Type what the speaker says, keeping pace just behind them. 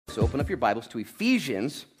So open up your Bibles to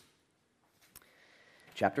Ephesians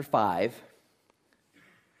chapter 5.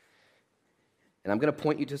 And I'm going to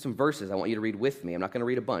point you to some verses I want you to read with me. I'm not going to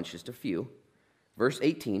read a bunch, just a few. Verse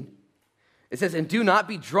 18. It says, "And do not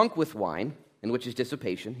be drunk with wine, in which is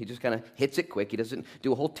dissipation." He just kind of hits it quick. He doesn't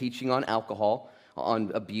do a whole teaching on alcohol,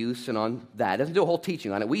 on abuse, and on that. He doesn't do a whole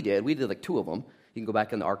teaching on it. We did like 2 of them. You can go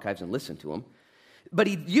back in the archives and listen to them. But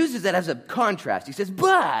he uses that as a contrast. He says,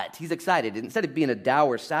 but, he's excited. Instead of being a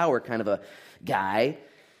dour, sour kind of a guy,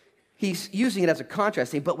 he's using it as a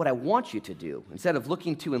contrast, saying, but what I want you to do, instead of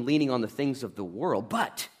looking to and leaning on the things of the world,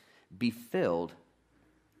 but be filled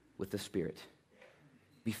with the Spirit.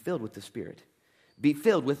 Be filled with the Spirit. Be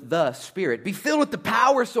filled with the Spirit. Be filled with the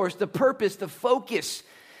power source, the purpose, the focus,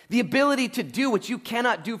 the ability to do what you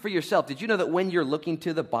cannot do for yourself. Did you know that when you're looking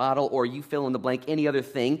to the bottle or you fill in the blank, any other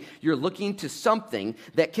thing, you're looking to something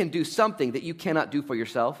that can do something that you cannot do for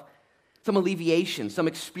yourself? Some alleviation, some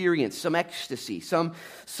experience, some ecstasy, some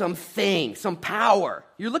thing, some power.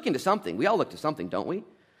 You're looking to something. We all look to something, don't we?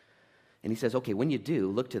 And he says, okay, when you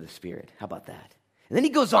do, look to the Spirit. How about that? And then he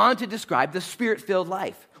goes on to describe the Spirit-filled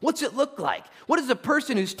life. What's it look like? What is a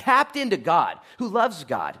person who's tapped into God, who loves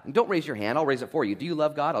God? And don't raise your hand. I'll raise it for you. Do you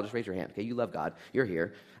love God? I'll just raise your hand. Okay, you love God. You're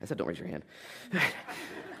here. I said don't raise your hand.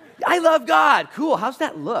 I love God. Cool. How's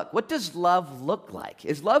that look? What does love look like?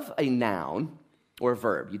 Is love a noun or a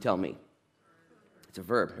verb? You tell me. It's a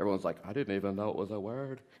verb. Everyone's like, I didn't even know it was a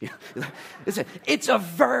word. It's a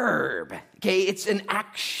verb. Okay, it's an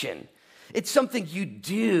action. It's something you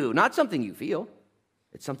do, not something you feel.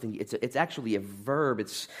 It's something. It's actually a verb.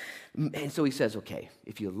 And so he says, okay,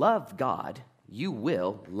 if you love God, you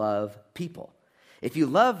will love people. If you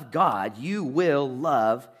love God, you will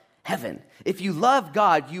love heaven. If you love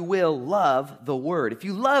God, you will love the Word. If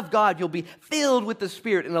you love God, you'll be filled with the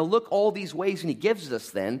Spirit. And he'll look all these ways, and he gives us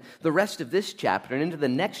then the rest of this chapter and into the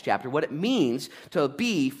next chapter what it means to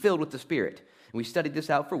be filled with the Spirit. And we studied this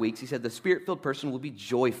out for weeks. He said the Spirit-filled person will be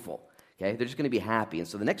joyful. Okay, they're just going to be happy. And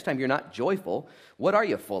so the next time you're not joyful, what are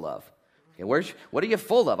you full of? Okay, what are you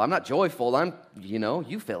full of? I'm not joyful.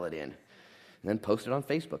 You fill it in. And then post it on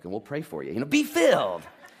Facebook and we'll pray for you. Be filled.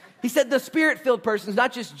 He said the Spirit-filled person is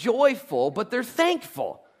not just joyful, but they're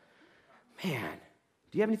thankful. Man,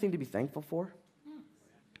 do you have anything to be thankful for?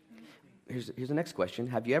 Here's the next question.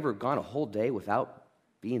 Have you ever gone a whole day without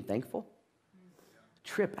being thankful?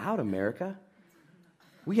 Trip out, America.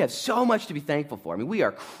 We have so much to be thankful for. I mean, we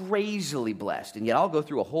are crazily blessed, and yet I'll go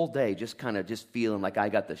through a whole day just feeling like I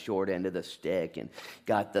got the short end of the stick and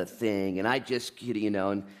got the thing, and I just,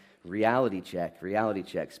 and reality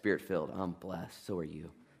check, Spirit-filled, I'm blessed, so are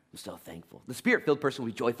you. I'm so thankful. The Spirit-filled person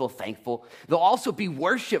will be joyful, thankful. They'll also be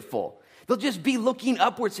worshipful. They'll just be looking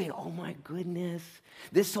upward saying, oh my goodness,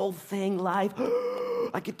 this whole thing, life,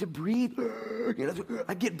 I get to breathe,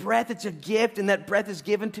 I get breath, it's a gift, and that breath is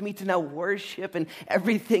given to me to now worship, and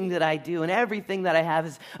everything that I do and everything that I have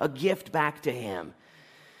is a gift back to him.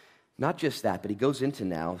 Not just that, but he goes into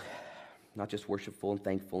now, not just worshipful and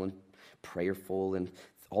thankful and prayerful and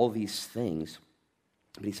all these things,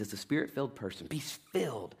 but he says the Spirit-filled person, be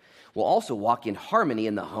filled, will also walk in harmony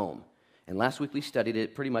in the home. And last week we studied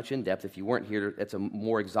it pretty much in depth. If you weren't here, that's a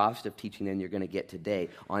more exhaustive teaching than you're going to get today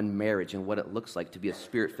on marriage and what it looks like to be a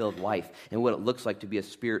Spirit-filled wife and what it looks like to be a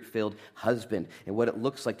Spirit-filled husband and what it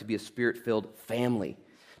looks like to be a Spirit-filled family.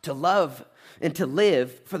 To love and to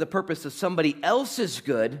live for the purpose of somebody else's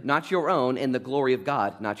good, not your own, and the glory of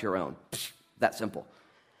God, not your own. That simple.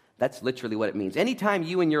 That's literally what it means. Anytime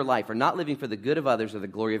you in your life are not living for the good of others or the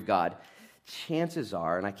glory of God, chances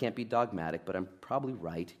are, and I can't be dogmatic, but I'm probably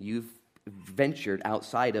right, you've ventured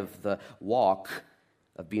outside of the walk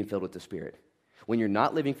of being filled with the Spirit. When you're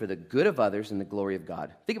not living for the good of others and the glory of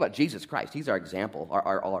God. Think about Jesus Christ. He's our example,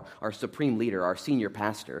 our supreme leader, our senior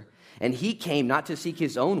pastor. And he came not to seek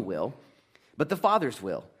his own will, but the Father's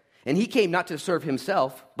will. And he came not to serve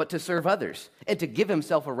himself, but to serve others, and to give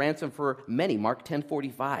himself a ransom for many, Mark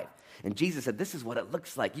 10:45. And Jesus said, this is what it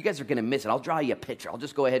looks like. You guys are going to miss it. I'll draw you a picture. I'll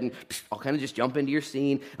just go ahead and I'll kind of just jump into your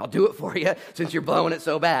scene. I'll do it for you since you're blowing it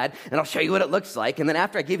so bad, and I'll show you what it looks like. And then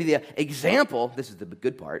after I give you the example, this is the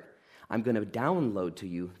good part, I'm going to download to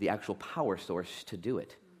you the actual power source to do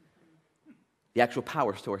it. The actual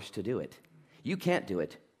power source to do it. You can't do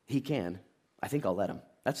it. He can. I think I'll let him.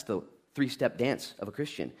 That's the 3-step dance of a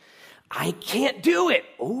Christian. I can't do it.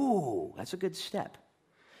 Ooh, that's a good step.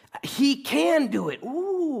 He can do it.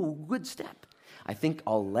 Ooh, good step. I think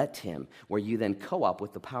I'll let him, where you then co-op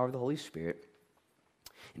with the power of the Holy Spirit,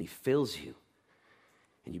 and he fills you,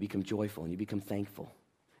 and you become joyful, and you become thankful.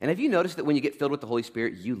 And have you noticed that when you get filled with the Holy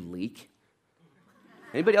Spirit, you leak?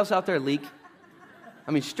 Anybody else out there leak?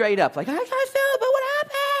 I mean, straight up, like, I got filled, but what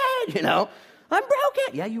you know? I'm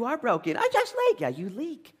broken. Yeah, you are broken. I just leak. Yeah, you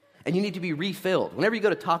leak. And you need to be refilled. Whenever you go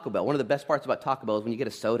to Taco Bell, one of the best parts about Taco Bell is when you get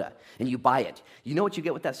a soda and you buy it. You know what you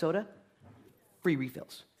get with that soda? Free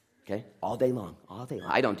refills. Okay? All day long. All day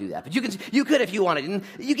long. I don't do that. But you could if you wanted. And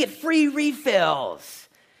you get free refills.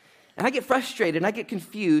 And I get frustrated and I get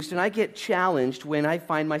confused and I get challenged when I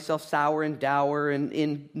find myself sour and dour and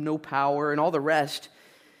in no power and all the rest.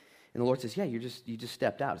 And the Lord says, yeah, you just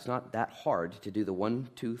stepped out. It's not that hard to do the 1,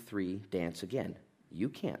 2, 3 dance again. You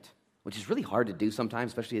can't, which is really hard to do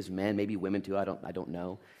sometimes, especially as men, maybe women too. I don't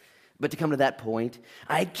know. But to come to that point,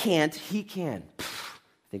 I can't, he can. I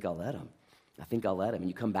think I'll let him. And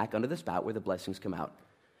you come back under the spout where the blessings come out.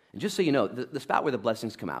 And just so you know, the spout where the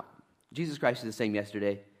blessings come out, Jesus Christ is the same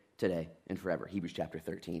yesterday, today, and forever. Hebrews chapter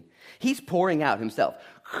 13. He's pouring out himself.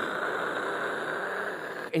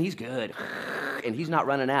 And he's good. And he's not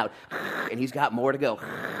running out. And he's got more to go.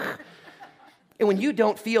 And when you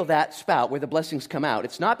don't feel that spout where the blessings come out,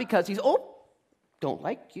 it's not because he's, don't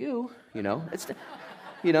like you, you know. It's,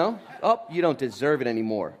 you don't deserve it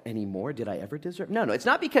anymore. Anymore? Did I ever deserve? No, it's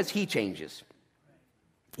not because he changes.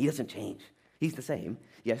 He doesn't change. He's the same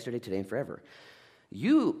yesterday, today, and forever.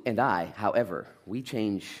 You and I, however, we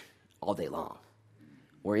change all day long.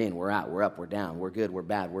 We're in, we're out, we're up, we're down, we're good, we're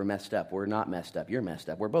bad, we're messed up, we're not messed up, you're messed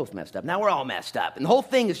up, we're both messed up. Now we're all messed up. And the whole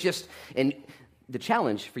thing is just, and the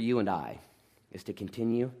challenge for you and I is to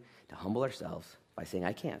continue to humble ourselves by saying,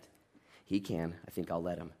 I can't. He can. I think I'll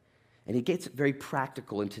let him. And he gets very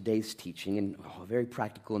practical in today's teaching and very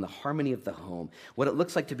practical in the harmony of the home, what it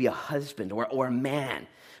looks like to be a husband or a man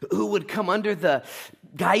who would come under the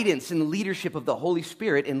guidance and leadership of the Holy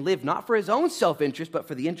Spirit and live not for his own self-interest, but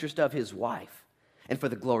for the interest of his wife and for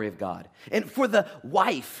the glory of God. And for the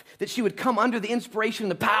wife, that she would come under the inspiration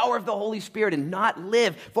and the power of the Holy Spirit and not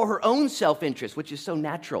live for her own self-interest, which is so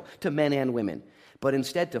natural to men and women, but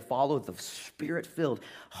instead to follow the Spirit-filled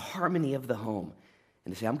harmony of the home.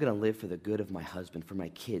 And to say, I'm going to live for the good of my husband, for my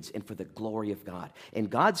kids, and for the glory of God. And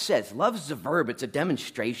God says, love's a verb, it's a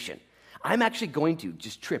demonstration. I'm actually going to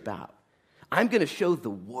just trip out. I'm going to show the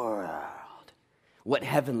world what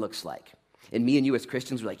heaven looks like. And me and you as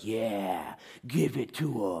Christians were like, yeah, give it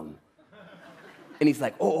to him. And he's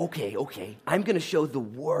like, okay. I'm going to show the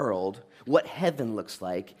world what heaven looks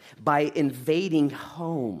like by invading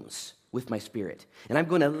homes with my Spirit. And I'm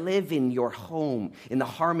going to live in your home in the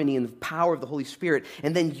harmony and the power of the Holy Spirit.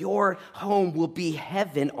 And then your home will be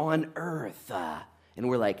heaven on earth. And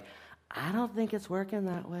we're like, I don't think it's working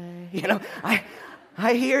that way. You know,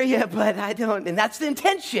 I hear you, but I don't. And that's the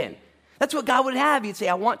intention. That's what God would have. He'd say,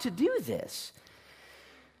 I want to do this.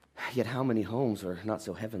 Yet how many homes are not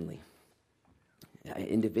so heavenly?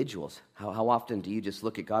 Individuals. How often do you just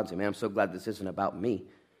look at God and say, man, I'm so glad this isn't about me.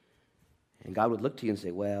 And God would look to you and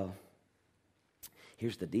say, well,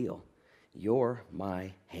 here's the deal. You're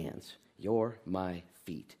my hands. You're my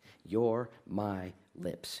feet. You're my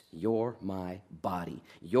lips. You're my body.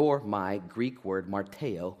 You're my Greek word,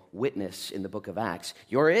 marteo, witness in the book of Acts.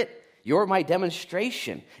 You're it. You're my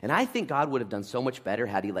demonstration. And I think God would have done so much better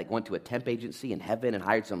had he went to a temp agency in heaven and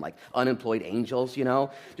hired some unemployed angels, you know.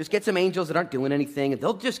 Just get some angels that aren't doing anything and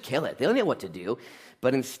they'll just kill it. They don't know what to do.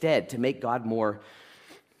 But instead, to make God more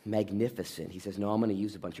magnificent, he says, no, I'm going to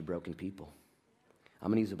use a bunch of broken people. I'm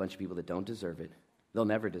going to use a bunch of people that don't deserve it. They'll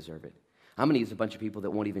never deserve it. I'm going to use a bunch of people that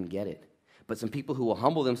won't even get it. But some people who will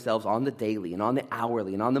humble themselves on the daily and on the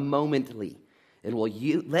hourly and on the momently and will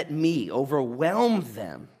let me overwhelm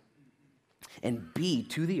them and be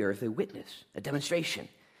to the earth a witness, a demonstration.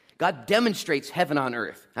 God demonstrates heaven on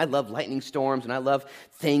earth. I love lightning storms and I love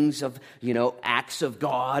things of, acts of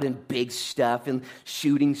God and big stuff and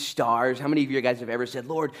shooting stars. How many of you guys have ever said,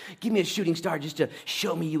 Lord, give me a shooting star just to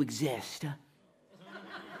show me you exist?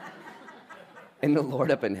 And the Lord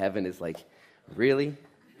up in heaven is like, really?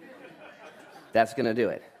 That's going to do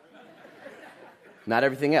it. Not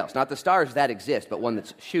everything else. Not the stars that exist, but one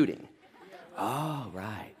that's shooting. Oh,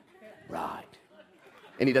 right.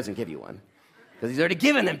 And he doesn't give you one because he's already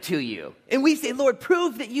given them to you. And we say, Lord,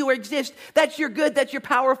 prove that you exist. That's your good. That's your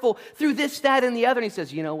powerful through this, that, and the other. And he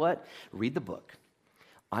says, you know what? Read the book.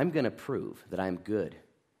 I'm going to prove that I'm good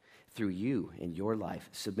through you in your life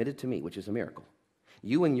submitted to me, which is a miracle.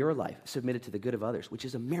 You in your life submitted to the good of others, which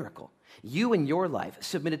is a miracle. You in your life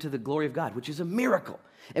submitted to the glory of God, which is a miracle.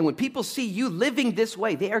 And when people see you living this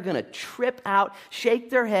way, they are going to trip out, shake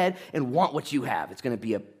their head, and want what you have. It's going to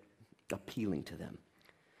be appealing to them.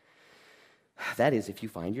 That is, if you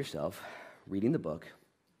find yourself reading the book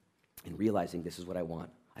and realizing this is what I want.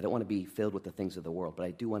 I don't want to be filled with the things of the world, but I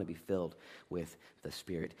do want to be filled with the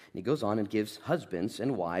Spirit. And he goes on and gives husbands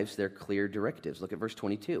and wives their clear directives. Look at verse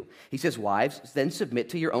 22. He says, wives, then submit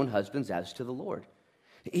to your own husbands as to the Lord.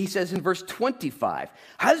 He says in verse 25,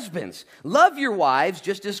 husbands, love your wives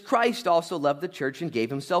just as Christ also loved the church and gave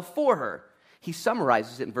himself for her. He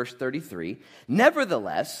summarizes it in verse 33.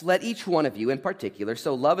 Nevertheless, let each one of you in particular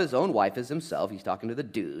so love his own wife as himself. He's talking to the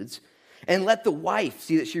dudes. And let the wife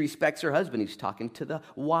see that she respects her husband. He's talking to the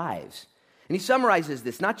wives. And he summarizes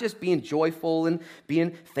this, not just being joyful and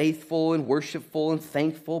being faithful and worshipful and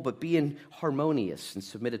thankful, but being harmonious and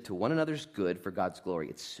submitted to one another's good for God's glory.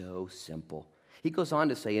 It's so simple. He goes on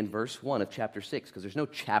to say in verse 1 of chapter 6, because there's no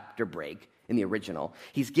chapter break in the original,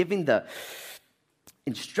 he's giving the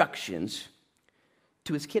instructions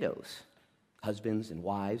to his kiddos, husbands and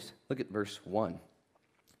wives. Look at verse 1.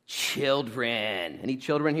 Children. Any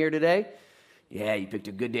children here today? Yeah, you picked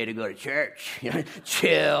a good day to go to church.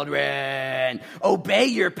 Children, obey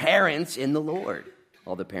your parents in the Lord.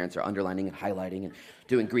 All the parents are underlining and highlighting and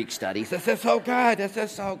doing Greek studies. This is so good. This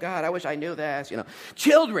is so good. I wish I knew this.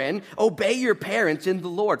 Children, obey your parents in the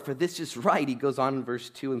Lord, for this is right. He goes on in verse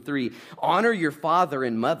 2 and 3. Honor your father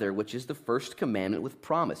and mother, which is the first commandment with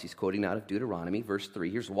promise. He's quoting out of Deuteronomy, verse 3.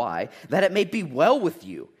 Here's why. That it may be well with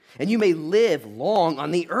you, and you may live long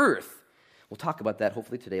on the earth. We'll talk about that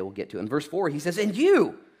hopefully today. We'll get to it. In verse 4, he says, and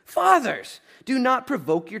you, fathers, do not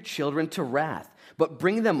provoke your children to wrath, but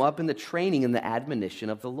bring them up in the training and the admonition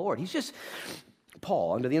of the Lord. He's just,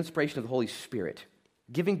 Paul, under the inspiration of the Holy Spirit,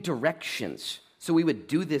 giving directions so we would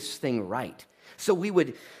do this thing right. So we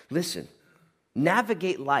would, listen,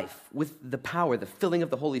 navigate life with the power, the filling of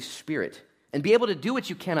the Holy Spirit, and be able to do what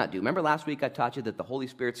you cannot do. Remember last week I taught you that the Holy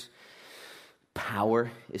Spirit's power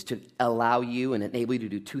is to allow you and enable you to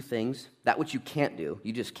do two things. That which you can't do,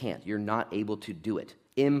 you just can't. You're not able to do it.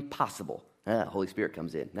 Impossible. Holy Spirit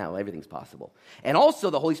comes in. Now everything's possible. And also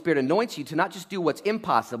the Holy Spirit anoints you to not just do what's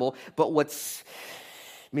impossible, but what's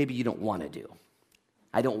maybe you don't want to do.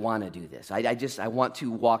 I don't want to do this. I want to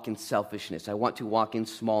walk in selfishness. I want to walk in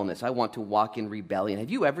smallness. I want to walk in rebellion. Have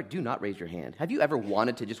you ever, do not raise your hand, have you ever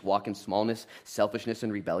wanted to just walk in smallness, selfishness,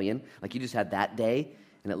 and rebellion? Like you just had that day,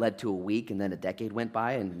 and it led to a week, and then a decade went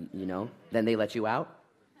by, and, then they let you out?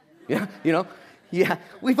 Yeah,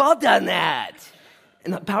 we've all done that.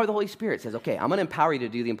 And the power of the Holy Spirit says, okay, I'm going to empower you to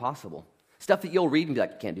do the impossible. Stuff that you'll read and be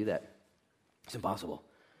like, I can't do that. It's impossible.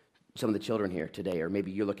 Some of the children here today, or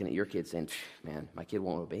maybe you're looking at your kids saying, man, my kid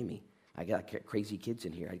won't obey me. I got crazy kids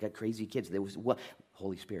in here. I got crazy kids. There was what?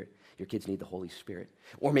 Holy Spirit. Your kids need the Holy Spirit.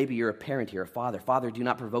 Or maybe you're a parent here, a father. Father, do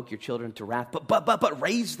not provoke your children to wrath, but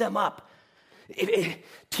raise them up.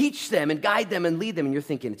 Teach them and guide them and lead them. And you're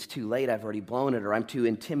thinking, it's too late. I've already blown it, or I'm too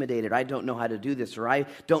intimidated. I don't know how to do this, or I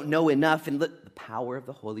don't know enough. And the power of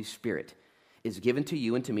the Holy Spirit is given to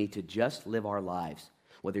you and to me to just live our lives.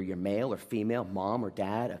 Whether you're male or female, mom or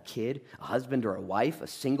dad, a kid, a husband or a wife, a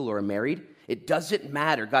single or a married, it doesn't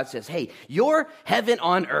matter. God says, hey, you're heaven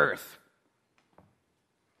on earth.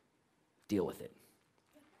 Deal with it.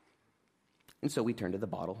 And so we turn to the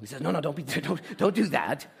bottle. He says, no, don't do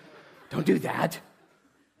that. Don't do that.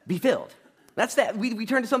 Be filled. That's that. We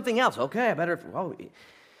turn to something else. Okay, I better,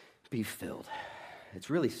 be filled. It's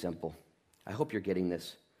really simple. I hope you're getting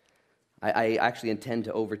this. I actually intend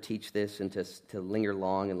to overteach this and to linger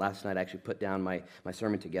long. And last night I actually put down my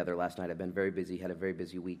sermon together last night. I've been very busy, had a very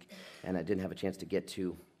busy week, and I didn't have a chance to get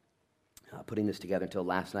to putting this together until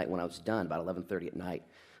last night when I was done, about 11:30 at night.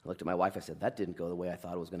 I looked at my wife, I said, that didn't go the way I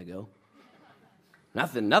thought it was going to go.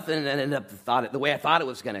 Nothing ended up the way I thought it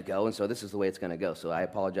was going to go, and so this is the way it's going to go. So I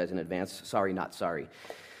apologize in advance. Sorry, not sorry.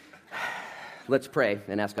 Let's pray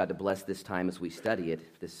and ask God to bless this time as we study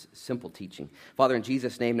it, this simple teaching. Father, in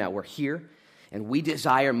Jesus' name, now we're here, and we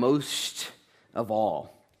desire most of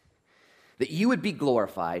all that you would be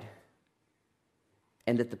glorified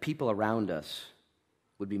and that the people around us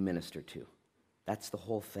would be ministered to. That's the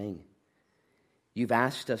whole thing. You've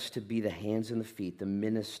asked us to be the hands and the feet, the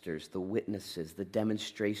ministers, the witnesses, the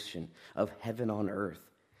demonstration of heaven on earth.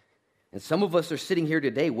 And some of us are sitting here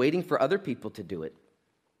today waiting for other people to do it.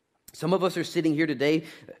 Some of us are sitting here today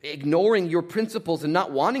ignoring your principles and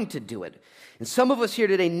not wanting to do it. And some of us here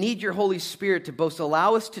today need your Holy Spirit to both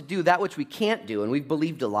allow us to do that which we can't do, and we've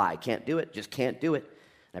believed a lie. Can't do it, just can't do it.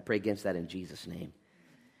 And I pray against that in Jesus' name. And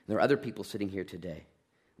there are other people sitting here today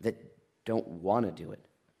that don't want to do it.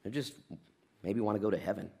 They're just maybe want to go to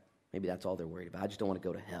heaven. Maybe that's all they're worried about. I just don't want to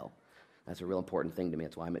go to hell. That's a real important thing to me.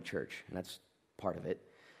 That's why I'm at church, and that's part of it.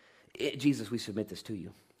 Jesus, we submit this to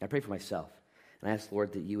you. I pray for myself, and I ask,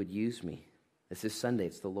 Lord, that you would use me. This is Sunday.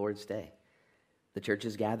 It's the Lord's day. The church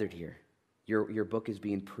is gathered here. Your book is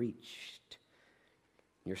being preached.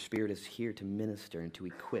 Your Spirit is here to minister and to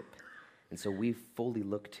equip. And so we fully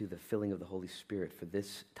look to the filling of the Holy Spirit for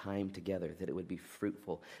this time together, that it would be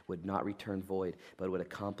fruitful, would not return void, but would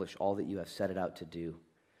accomplish all that you have set it out to do.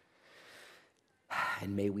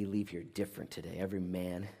 And may we leave here different today. Every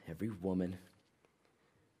man, every woman,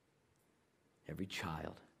 every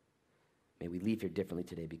child. May we leave here differently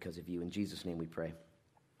today because of you. In Jesus' name we pray.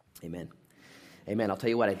 Amen. Amen. I'll tell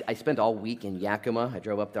you what, I spent all week in Yakima. I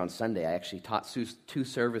drove up there on Sunday. I actually taught two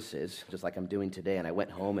services, just like I'm doing today, and I went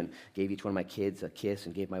home and gave each one of my kids a kiss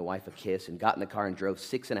and gave my wife a kiss and got in the car and drove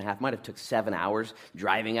 6.5, might have took 7 hours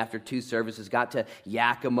driving after 2 services, got to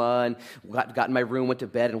Yakima and got in my room, went to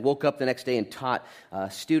bed, and woke up the next day and taught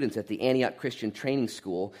students at the Antioch Christian Training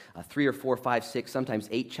School 3 or 4, 5, 6, sometimes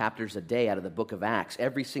 8 chapters a day out of the book of Acts,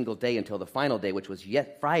 every single day until the final day, which was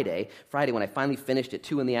Friday when I finally finished at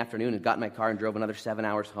 2 in the afternoon and got in my car and drove another 7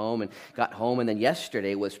 hours home and got home. And then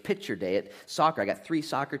yesterday was picture day at soccer. I got 3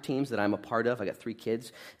 soccer teams that I'm a part of. I got 3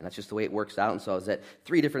 kids, and that's just the way it works out. And so I was at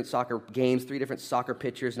 3 different soccer games, 3 different soccer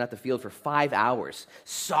pitchers, and at the field for 5 hours.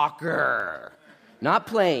 Soccer. Not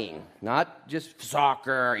playing, not just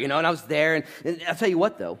soccer, and I was there. And I'll tell you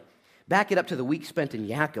what, though, back it up to the week spent in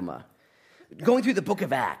Yakima, going through the book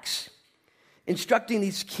of Acts, instructing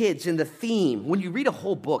these kids in the theme. When you read a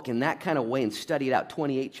whole book in that kind of way and study it out,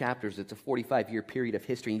 28 chapters, it's a 45-year period of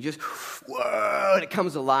history, and you just, whoa, and it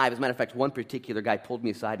comes alive. As a matter of fact, one particular guy pulled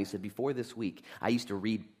me aside. He said, before this week, I used to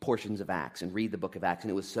read portions of Acts and read the book of Acts,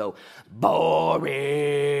 and it was so boring.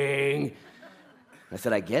 I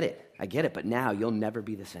said, I get it, but now you'll never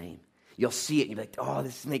be the same. You'll see it, and you'll be like, oh,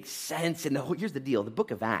 this makes sense. And here's the deal. The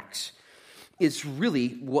book of Acts is really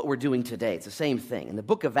what we're doing today. It's the same thing. In the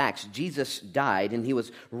book of Acts, Jesus died and he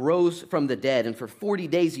rose from the dead, and for 40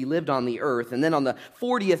 days he lived on the earth, and then on the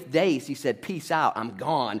 40th day he said, peace out, I'm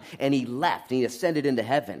gone, and he left and he ascended into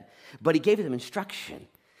heaven. But he gave them instruction.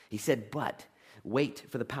 He said, but wait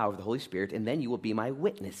for the power of the Holy Spirit, and then you will be my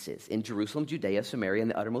witnesses in Jerusalem, Judea, Samaria,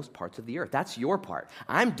 and the uttermost parts of the earth. That's your part.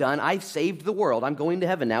 I'm done. I've saved the world. I'm going to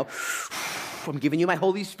heaven now. I'm giving you my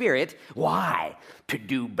Holy Spirit. Why? To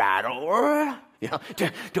do battle,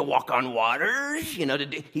 to walk on waters,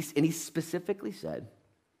 and he specifically said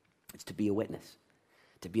it's to be a witness,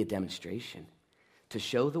 to be a demonstration, to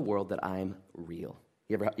show the world that I'm real.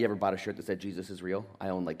 You ever bought a shirt that said Jesus is real? I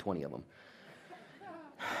own like 20 of them.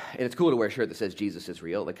 And it's cool to wear a shirt that says Jesus is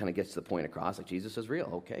real. That kind of gets the point across, like Jesus is real.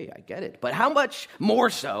 Okay, I get it. But how much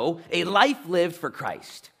more so a life lived for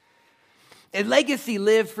Christ? A legacy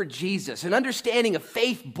lived for Jesus, an understanding of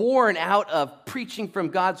faith born out of preaching from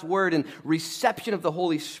God's word and reception of the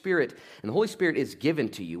Holy Spirit. And the Holy Spirit is given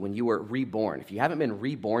to you when you were reborn. If you haven't been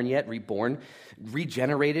reborn yet,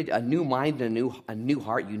 regenerated, a new mind and a new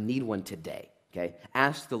heart, you need one today. Okay?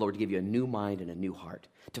 Ask the Lord to give you a new mind and a new heart,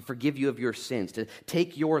 to forgive you of your sins, to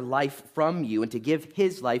take your life from you and to give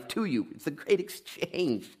his life to you. It's a great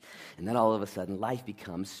exchange. And then all of a sudden, life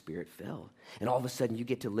becomes spirit-filled. And all of a sudden, you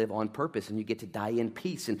get to live on purpose, and you get to die in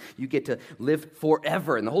peace, and you get to live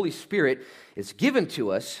forever. And the Holy Spirit is given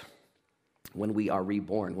to us when we are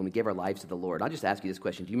reborn, when we give our lives to the Lord. I'll just ask you this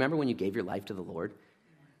question. Do you remember when you gave your life to the Lord?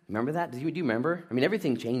 Remember that? Do you remember? I mean,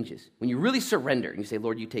 everything changes. When you really surrender, and you say,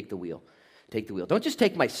 Lord, you take the wheel. Take the wheel. Don't just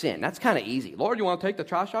take my sin. That's kind of easy. Lord, you want to take the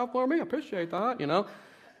trash out for me? I appreciate that,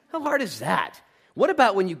 How hard is that? What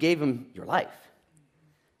about when you gave him your life?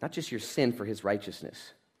 Not just your sin for his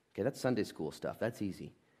righteousness. Okay, that's Sunday school stuff. That's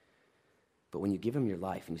easy. But when you give him your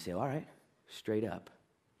life and you say, all right, straight up,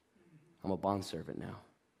 I'm a bondservant now.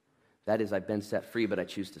 That is, I've been set free, but I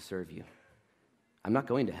choose to serve you. I'm not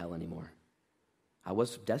going to hell anymore. I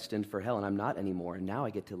was destined for hell, and I'm not anymore. And now I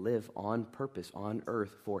get to live on purpose on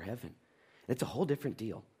earth for heaven. It's a whole different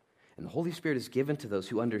deal. And the Holy Spirit is given to those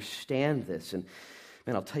who understand this. And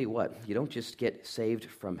man, I'll tell you what, you don't just get saved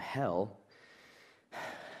from hell,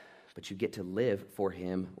 but you get to live for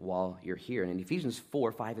him while you're here. And in Ephesians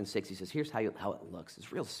 4, 5, and 6, he says, here's how it looks.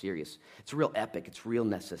 It's real serious. It's real epic. It's real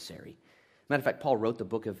necessary. Matter of fact, Paul wrote the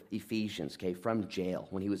book of Ephesians, from jail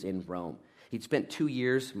when he was in Rome. He'd spent 2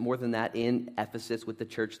 years, more than that, in Ephesus with the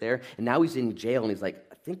church there. And now he's in jail, and he's like,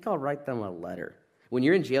 I think I'll write them a letter. When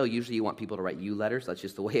you're in jail, usually you want people to write you letters. That's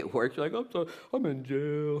just the way it works. You're like, I'm in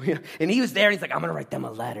jail. And he was there, and he's like, I'm going to write them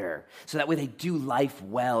a letter. So that way they do life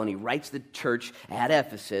well. And he writes the church at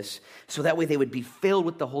Ephesus, so that way they would be filled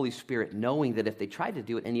with the Holy Spirit, knowing that if they tried to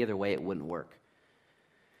do it any other way, it wouldn't work.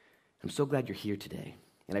 I'm so glad you're here today.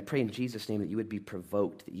 And I pray in Jesus' name that you would be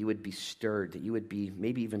provoked, that you would be stirred, that you would be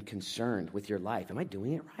maybe even concerned with your life. Am I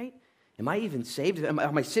doing it right? Am I even saved?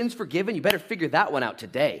 Are my sins forgiven? You better figure that one out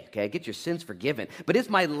today, okay? Get your sins forgiven. But is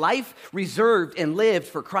my life reserved and lived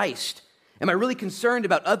for Christ? Am I really concerned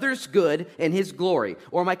about others' good and his glory?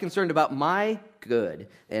 Or am I concerned about my good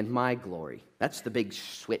and my glory? That's the big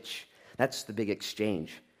switch. That's the big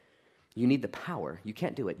exchange. You need the power. You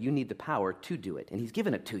can't do it. You need the power to do it, and he's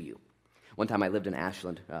given it to you. One time I lived in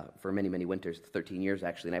Ashland for many, many winters, 13 years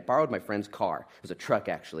actually, and I borrowed my friend's car. It was a truck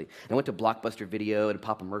actually. And I went to Blockbuster Video and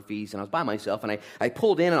Papa Murphy's, and I was by myself, and I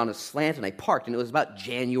pulled in on a slant, and I parked, and it was about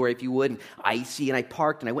January, if you would, and icy, and I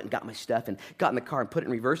parked, and I went and got my stuff, and got in the car and put it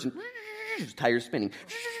in reverse, and tires spinning.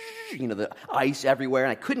 You know, the ice everywhere,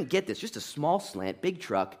 and I couldn't get this. Just a small slant, big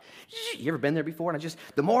truck. You ever been there before? And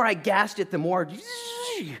the more I gassed it, the more...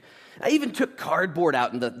 I even took cardboard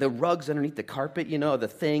out and the rugs underneath the carpet, you know, the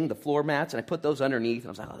floor mats, and I put those underneath. And I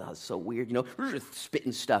was like, oh, that was so weird, you know, just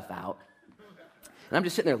spitting stuff out. And I'm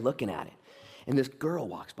just sitting there looking at it. And this girl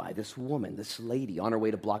walks by, this woman, this lady, on her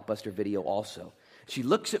way to Blockbuster Video also. She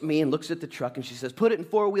looks at me and looks at the truck, and she says, put it in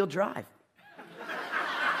 4-wheel drive.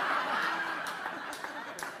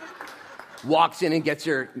 Walks in and gets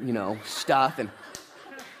her, you know, stuff, and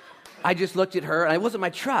I just looked at her, and it wasn't my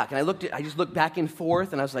truck, and I just looked back and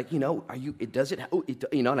forth, and I was like, you know,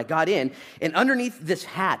 and I got in, and underneath this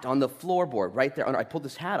hat on the floorboard right there, I pulled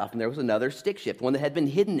this hat off, and there was another stick shift, one that had been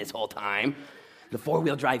hidden this whole time, the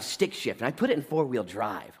 4-wheel drive stick shift, and I put it in 4-wheel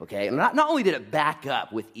drive, okay, and not only did it back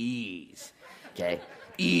up with ease, okay,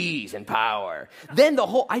 ease and power. Then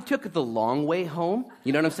I took it the long way home,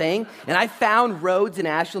 you know what I'm saying? And I found roads in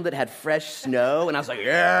Ashland that had fresh snow, and I was like,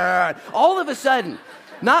 yeah. All of a sudden,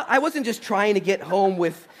 I wasn't just trying to get home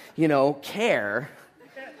with, you know, care.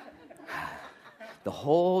 The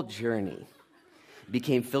whole journey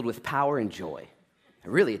became filled with power and joy.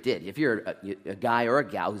 Really, it did. If you're a guy or a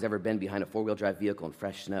gal who's ever been behind a 4-wheel drive vehicle in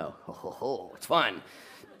fresh snow, it's fun.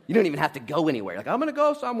 You don't even have to go anywhere. Like, I'm going to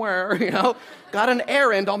go somewhere, you know. Got an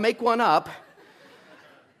errand, I'll make one up.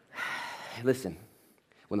 Listen,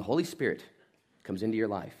 when the Holy Spirit comes into your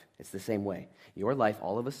life, it's the same way. Your life,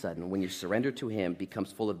 all of a sudden, when you surrender to him,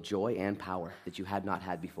 becomes full of joy and power that you had not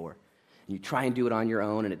had before. And you try and do it on your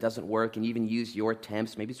own, and it doesn't work, and you even use your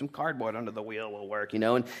attempts. Maybe some cardboard under the wheel will work, you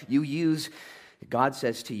know, and God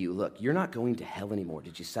says to you, look, you're not going to hell anymore.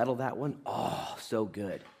 Did you settle that one? Oh, so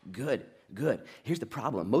good. Good. Here's the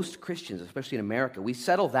problem. Most Christians, especially in America, we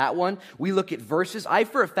settle that one. We look at verses. I,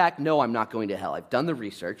 for a fact, know I'm not going to hell. I've done the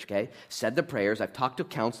research, okay? Said the prayers. I've talked to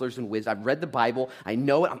counselors and wisdom. I've read the Bible. I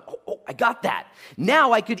know it. I got that.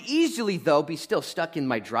 Now I could easily, though, be still stuck in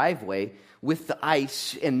my driveway with the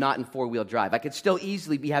ice and not in 4-wheel drive. I could still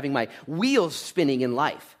easily be having my wheels spinning in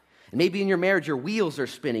life. And maybe in your marriage, your wheels are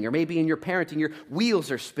spinning. Or maybe in your parenting, your wheels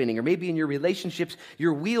are spinning. Or maybe in your relationships,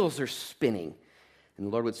 your wheels are spinning. And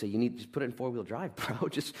the Lord would say, you need to just put it in 4-wheel drive, bro.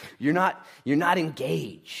 You're not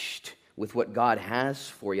engaged with what God has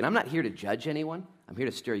for you. And I'm not here to judge anyone. I'm here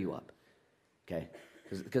to stir you up, okay?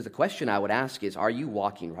 Because the question I would ask is, are you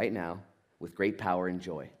walking right now with great power and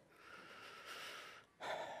joy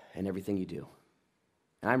in everything you do?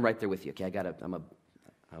 And I'm right there with you, okay?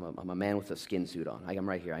 I'm a man with a skin suit on. I'm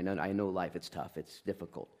right here. I know life, it's tough, it's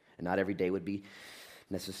difficult. And not every day would be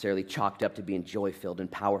necessarily chalked up to being joy-filled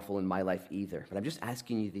and powerful in my life either. But I'm just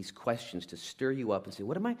asking you these questions to stir you up and say,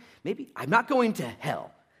 maybe I'm not going to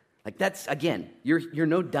hell. Like that's, again, you're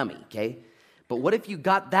no dummy, okay? But what if you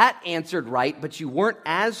got that answered right, but you weren't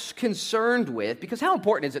as concerned with, because how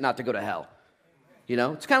important is it not to go to hell? You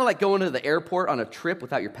know, it's kind of like going to the airport on a trip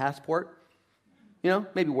without your passport. You know,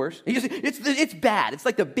 maybe worse. It's bad. It's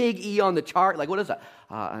like the big E on the chart. Like, what is that?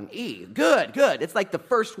 An E. Good. It's like the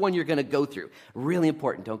first one you're going to go through. Really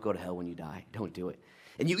important. Don't go to hell when you die. Don't do it.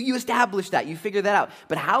 And you establish that. You figure that out.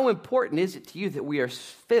 But how important is it to you that we are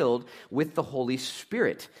filled with the Holy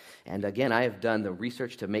Spirit? And again, I have done the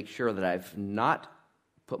research to make sure that I've not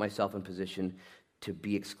put myself in position to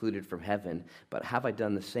be excluded from heaven, but have I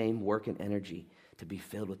done the same work and energy to be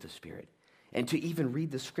filled with the Spirit? And to even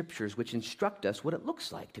read the scriptures which instruct us what it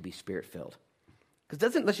looks like to be Spirit-filled.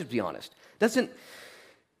 Because let's just be honest, doesn't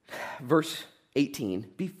verse 18,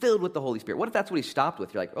 be filled with the Holy Spirit. What if that's what he stopped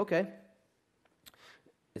with? You're like, okay,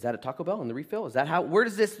 is that a Taco Bell in the refill? Is that where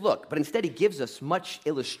does this look? But instead he gives us much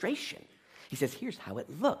illustration. He says, here's how it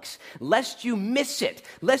looks, lest you miss it,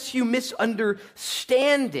 lest you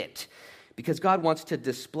misunderstand it. Because God wants to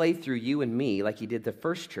display through you and me, like he did the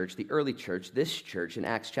first church, the early church, this church in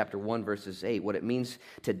Acts chapter 1, verses 8, what it means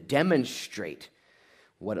to demonstrate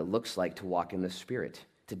what it looks like to walk in the Spirit,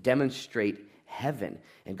 to demonstrate heaven.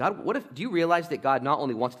 And God, do you realize that God not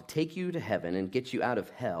only wants to take you to heaven and get you out of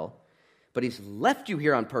hell, but he's left you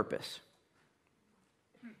here on purpose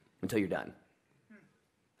until you're done.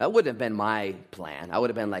 That wouldn't have been my plan. I would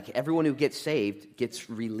have been like, everyone who gets saved gets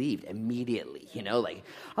relieved immediately. Like,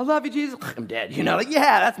 I love you, Jesus. I'm dead. Like,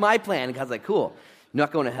 yeah, that's my plan. And God's like, cool. You're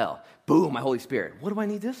not going to hell. Boom, my Holy Spirit. What do I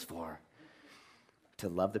need this for? To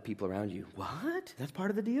love the people around you. What? That's part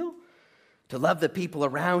of the deal? To love the people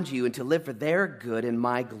around you and to live for their good and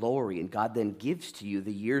my glory. And God then gives to you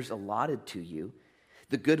the years allotted to you,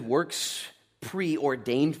 the good works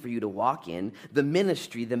preordained for you to walk in, the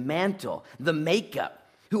ministry, the mantle, the makeup.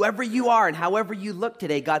 Whoever you are and however you look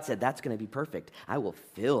today, God said, that's going to be perfect. I will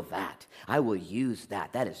fill that. I will use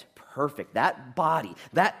that. That is perfect. That body,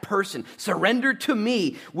 that person surrendered to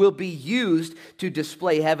me will be used to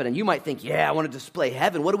display heaven. And you might think, yeah, I want to display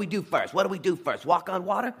heaven. What do we do first? Walk on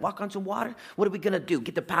water? Walk on some water? What are we going to do?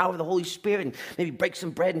 Get the power of the Holy Spirit and maybe break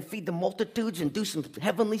some bread and feed the multitudes and do some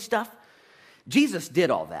heavenly stuff? Jesus did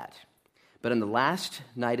all that. But on the last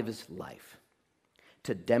night of his life,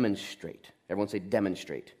 to demonstrate, everyone say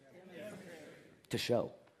demonstrate. To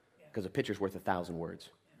show, because a picture's worth 1,000 words.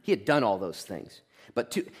 He had done all those things.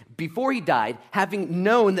 But before he died, having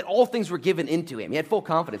known that all things were given into him, he had full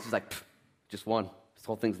confidence. He's like, just one. This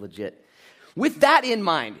whole thing's legit. With that in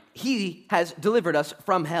mind, he has delivered us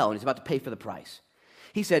from hell, and he's about to pay for the price.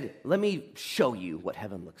 He said, let me show you what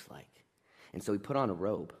heaven looks like. And so he put on a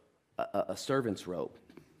robe, a servant's robe.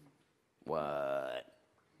 What?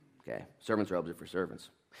 Okay, servants' robes are for servants.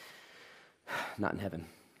 Not in heaven.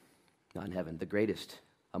 Not in heaven. The greatest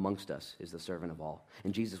amongst us is the servant of all.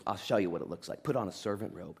 And Jesus, I'll show you what it looks like. Put on a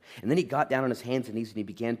servant robe. And then he got down on his hands and knees and he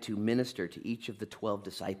began to minister to each of the 12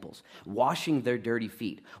 disciples, washing their dirty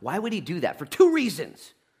feet. Why would he do that? For 2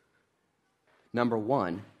 reasons. Number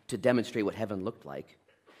 1, to demonstrate what heaven looked like.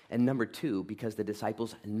 And number 2, because the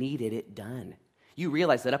disciples needed it done. You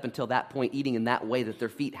realize that up until that point, eating in that way, that their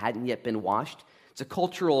feet hadn't yet been washed. It's a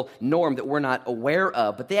cultural norm that we're not aware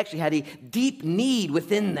of, but they actually had a deep need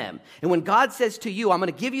within them. And when God says to you, I'm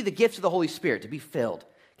going to give you the gifts of the Holy Spirit to be filled,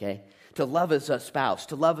 okay? To love as a spouse,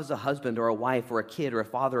 to love as a husband or a wife or a kid or a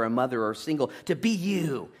father or a mother or single, to be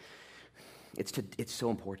you. It's so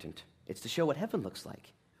important. It's to show what heaven looks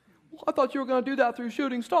like. Well, I thought you were going to do that through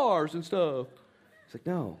shooting stars and stuff. It's like,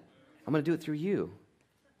 no, I'm going to do it through you.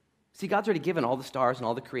 See, God's already given all the stars and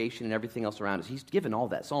all the creation and everything else around us. He's given all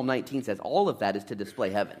that. Psalm 19 says all of that is to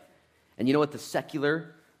display heaven. And you know what the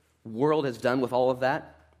secular world has done with all of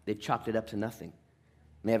that? They've chalked it up to nothing.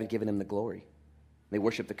 And they haven't given him the glory. They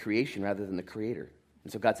worship the creation rather than the creator.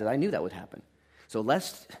 And so God said, I knew that would happen. So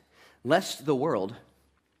lest the world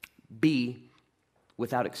be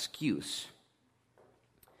without excuse,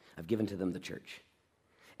 I've given to them the church.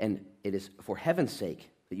 And it is for heaven's sake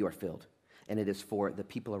that you are filled. And it is for the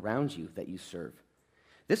people around you that you serve.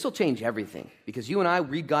 This will change everything, because you and I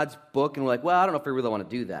read God's book and we're like, well, I don't know if I really want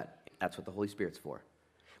to do that. That's what the Holy Spirit's for.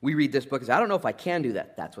 We read this book and say, I don't know if I can do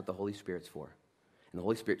that. That's what the Holy Spirit's for. And the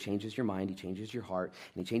Holy Spirit changes your mind, he changes your heart,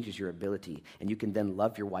 and he changes your ability. And you can then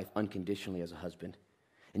love your wife unconditionally as a husband.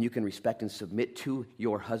 And you can respect and submit to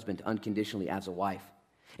your husband unconditionally as a wife.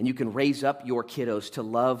 And you can raise up your kiddos to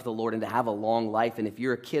love the Lord and to have a long life. And if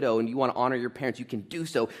you're a kiddo and you want to honor your parents, you can do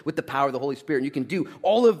so with the power of the Holy Spirit. And you can do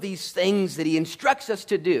all of these things that he instructs us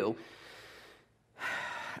to do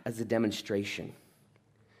as a demonstration.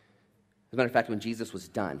 As a matter of fact, when Jesus was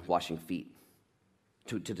done washing feet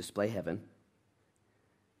to display heaven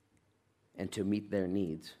and to meet their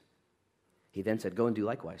needs, he then said, go and do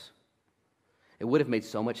likewise. It would have made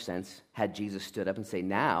so much sense had Jesus stood up and say,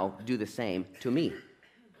 now do the same to me.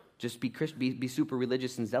 Just be super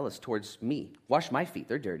religious and zealous towards me. Wash my feet.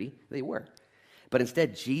 They're dirty. They were. But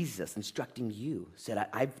instead, Jesus, instructing you, said,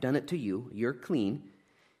 I've done it to you. You're clean.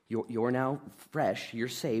 You're now fresh. You're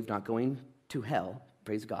saved, not going to hell.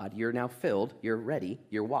 Praise God. You're now filled. You're ready.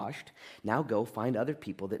 You're washed. Now go find other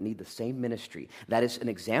people that need the same ministry. That is an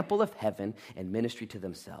example of heaven and ministry to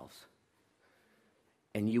themselves.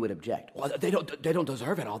 And you would object. Well, they don't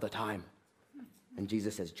deserve it all the time. And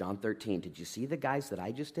Jesus says, John 13, did you see the guys that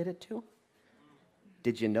I just did it to?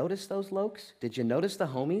 Did you notice those lokes? Did you notice the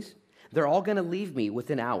homies? They're all going to leave me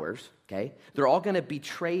within hours, okay? They're all going to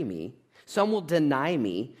betray me. Some will deny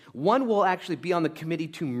me. One will actually be on the committee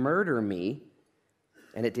to murder me.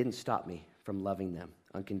 And it didn't stop me from loving them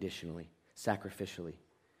unconditionally, sacrificially,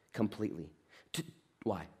 completely.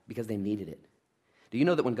 Why? Because they needed it. Do you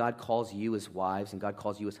know that when God calls you as wives and God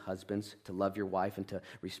calls you as husbands to love your wife and to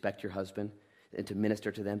respect your husband, and to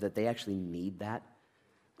minister to them, that they actually need that?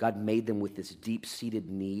 God made them with this deep-seated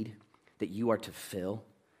need that you are to fill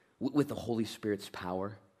with the Holy Spirit's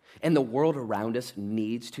power. And the world around us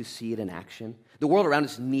needs to see it in action. The world around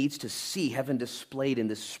us needs to see heaven displayed in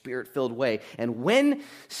this Spirit-filled way. And when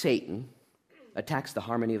Satan attacks the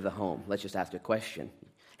harmony of the home, let's just ask a question.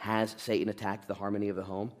 has Satan attacked the harmony of the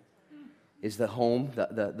home? Is the home,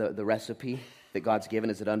 the recipe that God's given,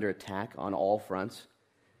 is it under attack on all fronts?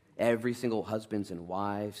 Every single husbands and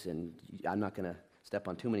wives, and I'm not going to step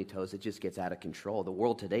on too many toes, it just gets out of control. The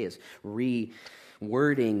world today is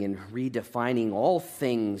rewording and redefining all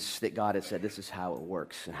things that God has said this is how it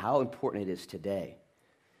works, and how important it is today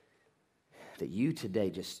that you today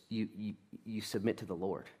just, you submit to the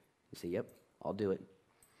Lord. You say, yep, I'll do it.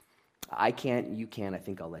 I can't, you can, I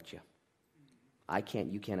think I'll let you. I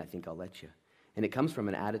can't, you can, I think I'll let you. And it comes from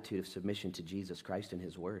an attitude of submission to Jesus Christ and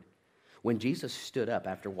his word. When Jesus stood up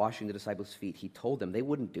after washing the disciples' feet, he told them they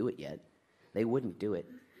wouldn't do it yet. They wouldn't do it.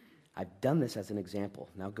 I've done this as an example.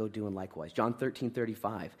 Now go do and likewise. John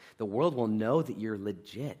 13:35. The world will know that you're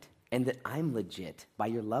legit and that I'm legit by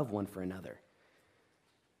your love one for another.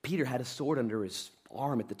 Peter had a sword under his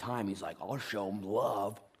arm at the time. He's like, I'll show him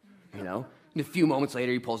love, you know. And a few moments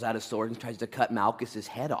later, he pulls out his sword and tries to cut Malchus's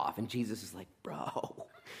head off. And Jesus is like, bro,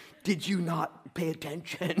 did you not pay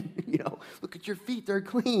attention? You know, look at your feet. They're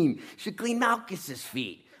clean. You should clean Malchus's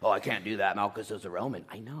feet. Oh, I can't do that. Malchus is a Roman.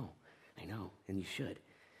 I know. And you should.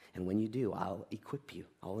 And when you do, I'll equip you.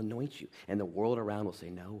 I'll anoint you. And the world around will say,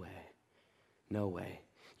 no way. No way.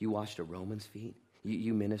 You washed a Roman's feet?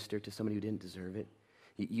 You ministered to somebody who didn't deserve it?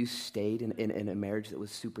 You stayed in a marriage that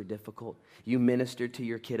was super difficult. You ministered to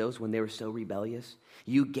your kiddos when they were so rebellious.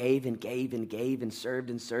 You gave and gave and gave and served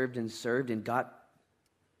and served and served and got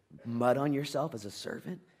mud on yourself as a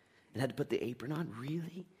servant and had to put the apron on?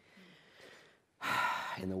 Really?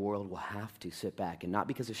 And the world will have to sit back, and not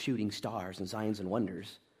because of shooting stars and signs and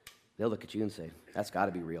wonders. They'll look at you and say, that's got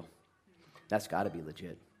to be real. That's got to be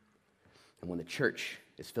legit. And when the church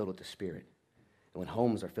is filled with the Spirit, and when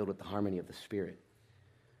homes are filled with the harmony of the Spirit,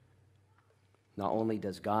 not only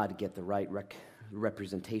does God get the right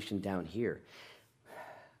representation down here,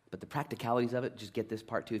 but the practicalities of it, just get this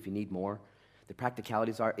part too if you need more. The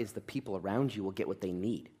practicalities is the people around you will get what they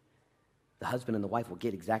need. The husband and the wife will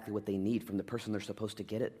get exactly what they need from the person they're supposed to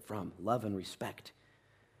get it from, love and respect.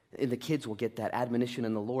 And the kids will get that admonition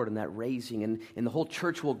in the Lord and that raising, and the whole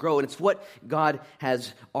church will grow. And it's what God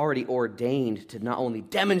has already ordained to not only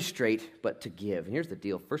demonstrate, but to give. And here's the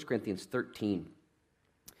deal. 1 Corinthians 13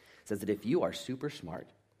 says that if you are super smart,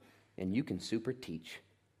 and you can super teach,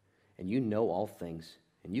 and you know all things,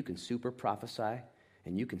 and you can super prophesy,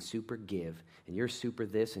 and you can super give, and you're super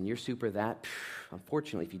this, and you're super that,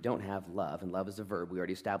 unfortunately, if you don't have love, and love is a verb, we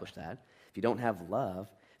already established that. If you don't have love,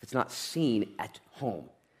 if it's not seen at home,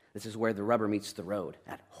 this is where the rubber meets the road,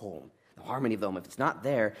 at home. The harmony of the home. If it's not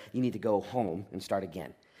there, you need to go home and start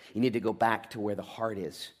again. You need to go back to where the heart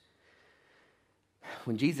is.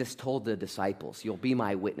 When Jesus told the disciples, you'll be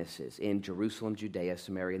my witnesses in Jerusalem, Judea,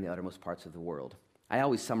 Samaria, and the uttermost parts of the world, I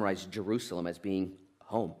always summarize Jerusalem as being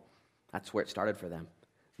home. That's where it started for them.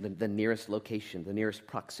 The nearest location, the nearest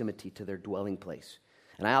proximity to their dwelling place.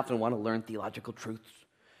 And I often want to learn theological truths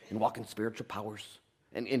and walk in spiritual powers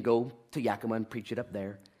and go to Yakima and preach it up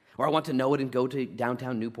there. Or I want to know it and go to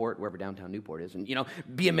downtown Newport, wherever downtown Newport is, and,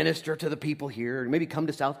 be a minister to the people here, or maybe come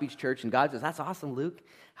to South Beach Church. And God says, that's awesome, Luke.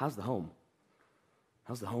 How's the home?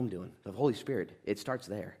 How's the home doing? The Holy Spirit, it starts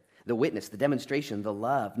there. The witness, the demonstration, the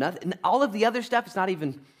love. Nothing, all of the other stuff is not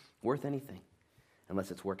even worth anything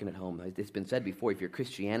unless it's working at home. It's been said before, if your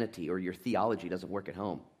Christianity or your theology doesn't work at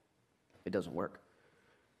home, it doesn't work.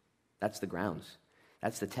 That's the grounds.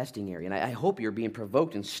 That's the testing area. And I hope you're being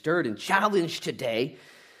provoked and stirred and challenged today.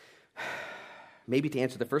 Maybe to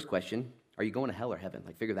answer the first question, are you going to hell or heaven?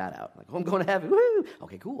 Figure that out. I'm going to heaven. Woo!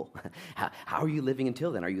 Okay, cool. How are you living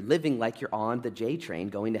until then? Are you living like you're on the J train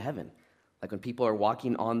going to heaven? Like when people are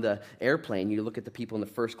walking on the airplane, you look at the people in the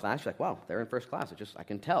first class, you're like, wow, they're in first class. I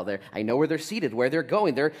can tell. I know where they're seated, where they're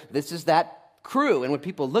going. This is that crew. And when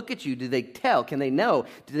people look at you, do they tell? Can they know?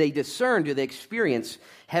 Do they discern? Do they experience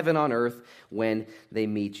heaven on earth when they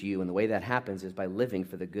meet you? And the way that happens is by living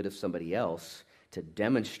for the good of somebody else to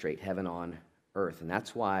demonstrate heaven on earth. And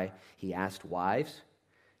that's why he asked wives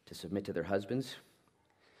to submit to their husbands.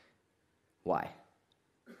 Why?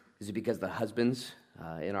 Is it because the husbands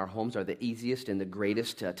in our homes are the easiest and the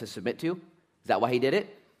greatest to submit to? Is that why he did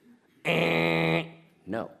it?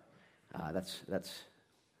 No.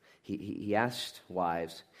 He asked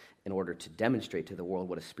wives in order to demonstrate to the world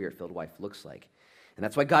what a spirit-filled wife looks like. And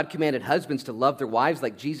that's why God commanded husbands to love their wives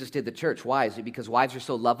like Jesus did the church. Why? Is it because wives are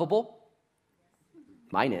so lovable?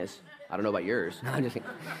 Mine is. I don't know about yours. I'm just kidding.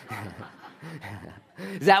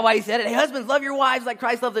 Is that why he said it? Hey, husbands, love your wives like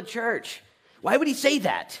Christ loved the church. Why would he say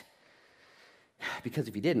that? Because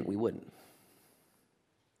if he didn't, we wouldn't.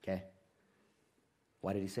 Okay?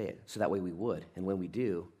 Why did he say it? So that way we would. And when we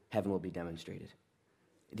do, heaven will be demonstrated.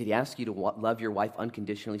 Did he ask you to love your wife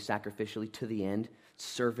unconditionally, sacrificially to the end?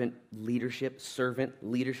 Servant leadership,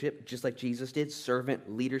 just like Jesus did.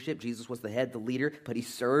 Servant leadership. Jesus was the head, the leader, but he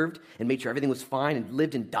served and made sure everything was fine and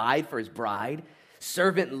lived and died for his bride.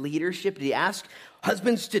 Servant leadership. Did he ask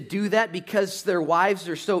husbands to do that because their wives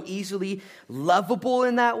are so easily lovable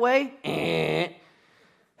in that way?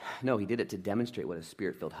 No, he did it to demonstrate what a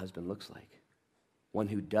spirit-filled husband looks like. One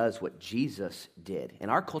who does what Jesus did. And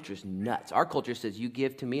our culture is nuts. Our culture says, you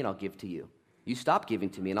give to me and I'll give to you. You stop giving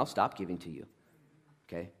to me and I'll stop giving to you.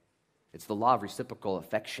 Okay? It's the law of reciprocal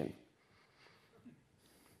affection.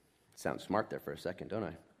 Sounds smart there for a second, don't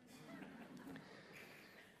I?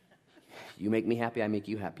 You make me happy, I make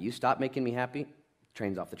you happy. You stop making me happy,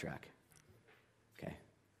 train's off the track. Okay?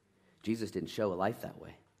 Jesus didn't show a life that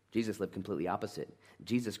way. Jesus lived completely opposite.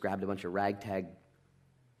 Jesus grabbed a bunch of ragtag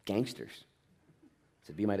gangsters.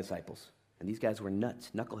 Said, be my disciples. And these guys were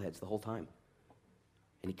nuts, knuckleheads the whole time.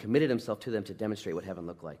 And he committed himself to them to demonstrate what heaven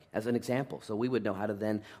looked like as an example, so we would know how to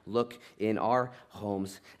then look in our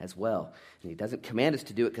homes as well. And he doesn't command us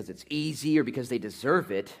to do it because it's easy or because they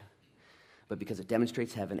deserve it, but because it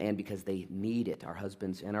demonstrates heaven and because they need it. Our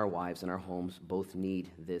husbands and our wives and our homes both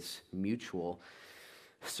need this mutual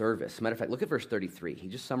service. Matter of fact, look at verse 33. He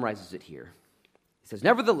just summarizes it here. He says,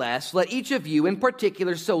 nevertheless, let each of you in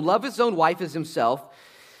particular so love his own wife as himself,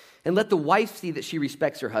 and let the wife see that she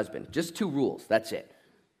respects her husband. Just 2 rules, that's it.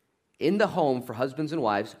 In the home for husbands and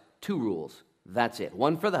wives, 2 rules. That's it.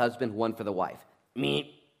 One for the husband, one for the wife. Read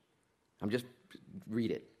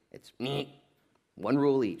it. It's 1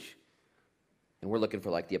 rule each. And we're looking for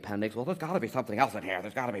like the appendix. Well, there's got to be something else in here.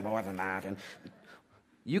 There's got to be more than that. And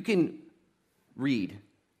you can read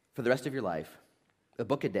for the rest of your life a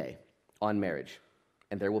book a day on marriage,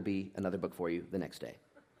 and there will be another book for you the next day.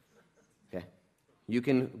 Okay? You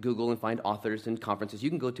can Google and find authors and conferences. You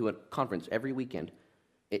can go to a conference every weekend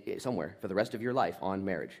somewhere for the rest of your life on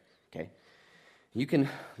marriage, okay? You can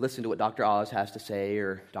listen to what Dr. Oz has to say,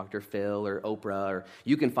 or Dr. Phil, or Oprah, or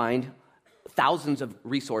you can find thousands of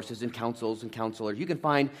resources and counsels and counselors. You can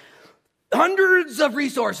find hundreds of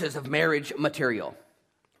resources of marriage material.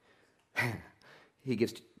 He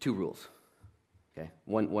gives 2 rules, okay?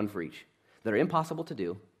 One for each, that are impossible to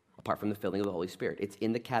do apart from the filling of the Holy Spirit. It's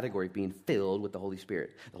in the category of being filled with the Holy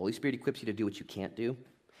Spirit. The Holy Spirit equips you to do what you can't do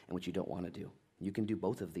and what you don't want to do. You can do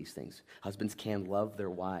both of these things. Husbands can love their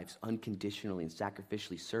wives unconditionally and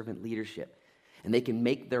sacrificially, servant leadership. And they can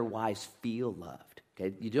make their wives feel loved.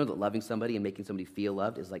 Okay? You know that loving somebody and making somebody feel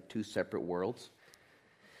loved is like 2 separate worlds.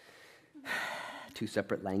 2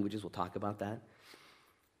 separate languages. We'll talk about that.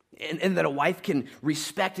 And that a wife can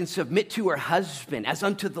respect and submit to her husband as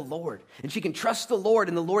unto the Lord. And she can trust the Lord,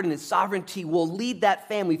 and the Lord in his sovereignty will lead that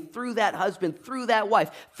family through that husband, through that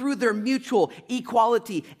wife, through their mutual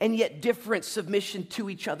equality and yet different submission to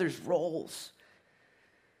each other's roles.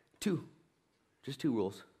 2. Just 2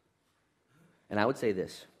 rules. And I would say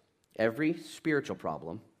this. Every spiritual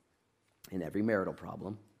problem and every marital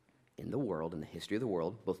problem in the world, in the history of the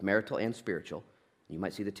world, both marital and spiritual, you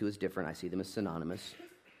might see the 2 as different. I see them as synonymous.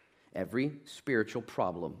 Every spiritual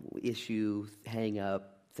problem, issue,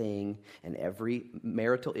 hang-up, thing, and every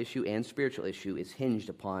marital issue and spiritual issue is hinged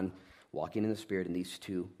upon walking in the Spirit in these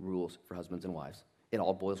 2 rules for husbands and wives. It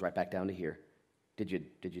all boils right back down to here. Did you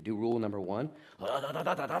do rule number 1?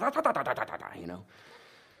 You know.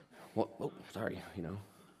 Well, sorry, you know.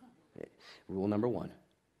 Rule number 1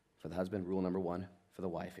 for the husband, rule number 1 for the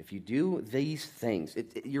wife. If you do these things,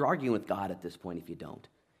 you're arguing with God at this point if you don't.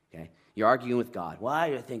 Okay? You're arguing with God. Well,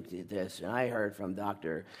 I think this, and I heard from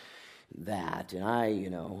Dr. that, and I,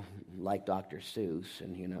 like Dr. Seuss,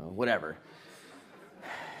 and, whatever.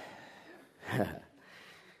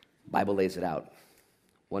 Bible lays it out.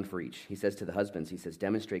 1 for each. He says to the husbands, he says,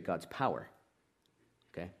 demonstrate God's power.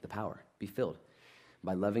 Okay? The power. Be filled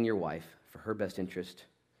by loving your wife for her best interest.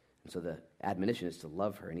 And so the admonition is to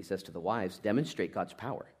love her. And he says to the wives, demonstrate God's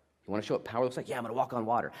power. You want to show what power looks like? Yeah, I'm going to walk on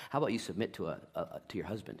water. How about you submit to to your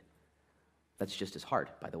husband? That's just as hard,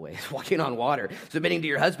 by the way, as walking on water. Submitting to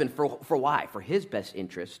your husband for why? For his best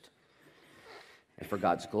interest and for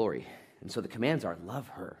God's glory. And so the commands are, love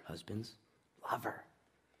her, husbands. Love her.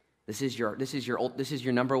 This is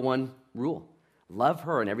your number 1 rule. Love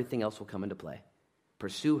her and everything else will come into play.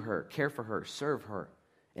 Pursue her, care for her, serve her,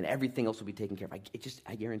 and everything else will be taken care of.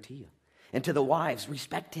 I guarantee you. And to the wives,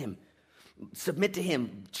 respect him. Submit to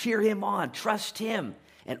him, cheer him on, trust him,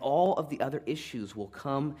 and all of the other issues will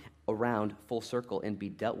come around full circle and be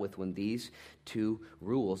dealt with when these 2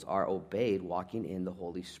 rules are obeyed, walking in the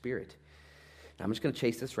Holy Spirit. Now, I'm just going to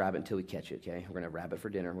chase this rabbit until we catch it, okay? We're going to have rabbit for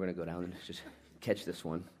dinner. We're going to go down and just catch this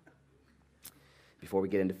one. Before we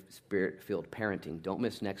get into spirit-filled parenting, don't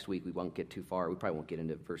miss next week. We won't get too far. We probably won't get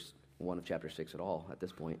into verse 1 of chapter 6 at all at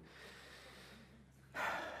this point.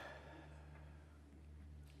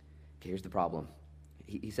 Okay, here's the problem.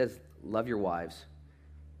 He says, love your wives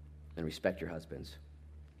and respect your husbands.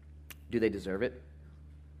 Do they deserve it?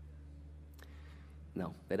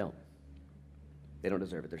 No, they don't. They don't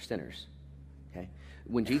deserve it. They're sinners. Okay?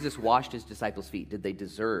 When Jesus washed his disciples' feet, did they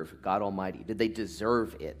deserve God Almighty? Did they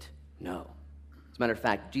deserve it? No. As a matter of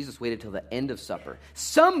fact, Jesus waited till the end of supper.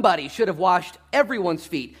 Somebody should have washed everyone's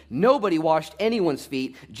feet. Nobody washed anyone's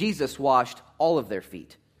feet. Jesus washed all of their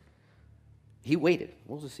feet. He waited.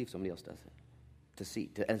 We'll just see if somebody else does it.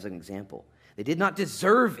 As an example. They did not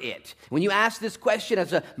deserve it. When you ask this question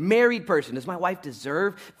as a married person, does my wife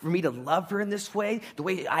deserve for me to love her in this way? The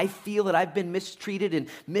way I feel that I've been mistreated and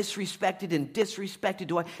misrespected and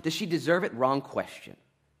disrespected, does she deserve it? Wrong question.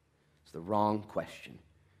 It's the wrong question.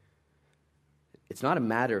 It's not a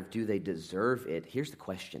matter of do they deserve it. Here's the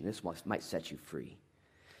question. This might set you free.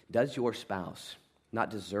 Does your spouse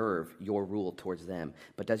not deserve your rule towards them,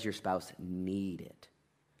 but does your spouse need it?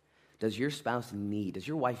 Does your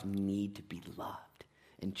wife need to be loved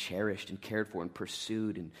and cherished and cared for and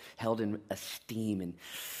pursued and held in esteem and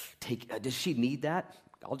does she need that?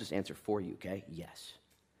 I'll just answer for you, okay? Yes.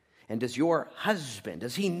 And does your husband,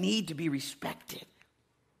 does he need to be respected?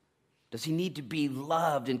 Does he need to be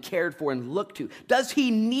loved and cared for and looked to? Does he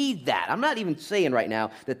need that? I'm not even saying right now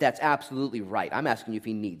that that's absolutely right. I'm asking you if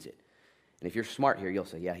he needs it. And if you're smart here, you'll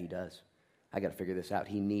say, yeah, he does. I got to figure this out.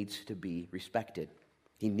 He needs to be respected.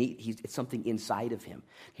 It's something inside of him.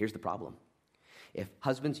 Here's the problem. If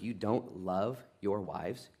husbands, you don't love your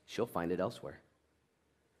wives, she'll find it elsewhere.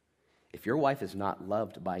 If your wife is not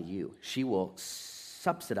loved by you, she will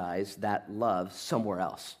subsidize that love somewhere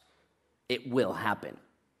else. It will happen.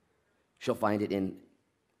 She'll find it in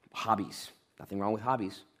hobbies. Nothing wrong with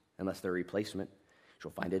hobbies, unless they're a replacement.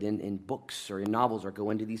 She'll find it in books or in novels or go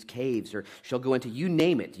into these caves or she'll go into, you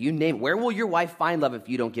name it. Where will your wife find love if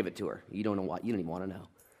you don't give it to her? You don't know what. You don't even want to know.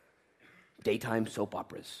 Daytime soap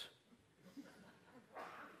operas.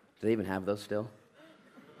 Do they even have those still?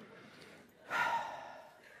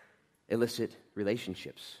 Illicit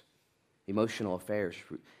relationships, emotional affairs,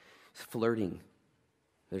 flirting.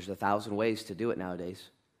 There's 1,000 ways to do it nowadays.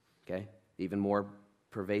 Okay? Even more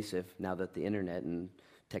pervasive now that the internet and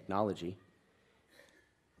technology.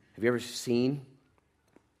 Have you ever seen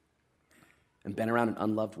and been around an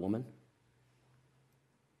unloved woman?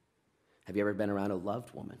 Have you ever been around a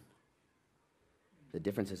loved woman? The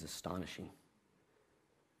difference is astonishing.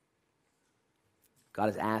 God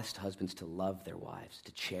has asked husbands to love their wives,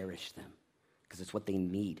 to cherish them, because it's what they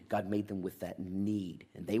need. God made them with that need,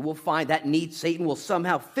 and they will find that need. Satan will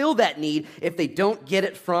somehow fill that need if they don't get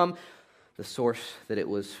it from the source that it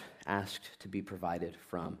was asked to be provided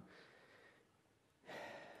from.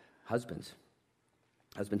 Husbands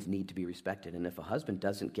need to be respected, and if a husband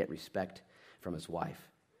doesn't get respect from his wife,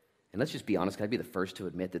 and let's just be honest, can I be the first to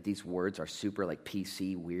admit that these words are super like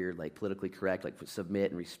PC, weird, like politically correct, like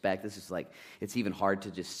submit and respect. This is like, it's even hard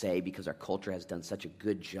to just say because our culture has done such a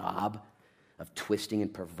good job of twisting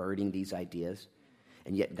and perverting these ideas.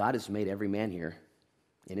 And yet God has made every man here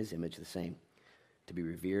in his image the same, to be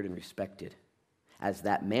revered and respected. As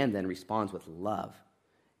that man then responds with love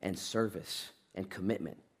and service and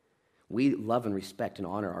commitment. We love and respect and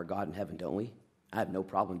honor our God in heaven, don't we? I have no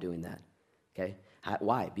problem doing that, okay?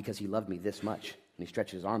 Why? Because he loved me this much, and he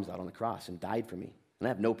stretched his arms out on the cross and died for me. And I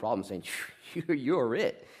have no problem saying, you're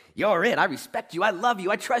it. You're it. I respect you. I love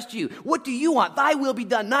you. I trust you. What do you want? Thy will be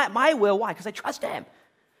done, not my will. Why? Because I trust him.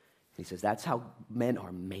 He says, that's how men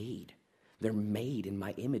are made. They're made in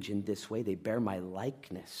my image in this way. They bear my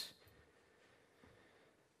likeness.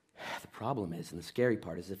 The problem is, and the scary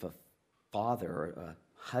part is, if a father or a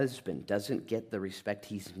husband doesn't get the respect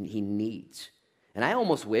he needs. And I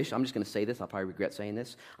almost wish, I'm just going to say this, I'll probably regret saying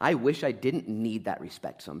this, I wish I didn't need that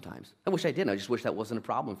respect sometimes. I wish I didn't. I just wish that wasn't a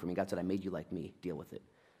problem for me. God said, I made you like me. Deal with it.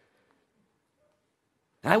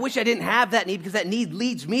 And I wish I didn't have that need because that need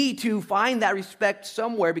leads me to find that respect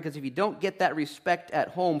somewhere, because if you don't get that respect at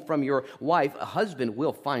home from your wife, a husband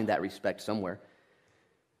will find that respect somewhere.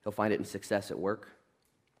 He'll find it in success at work.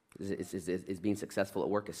 Is being successful at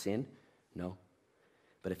work a sin? No.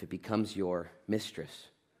 But if it becomes your mistress,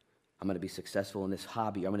 I'm going to be successful in this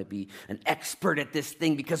hobby. I'm going to be an expert at this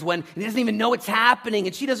thing because when he doesn't even know it's happening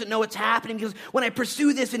and she doesn't know it's happening, because when I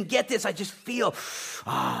pursue this and get this, I just feel,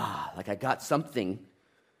 like I got something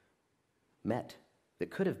met that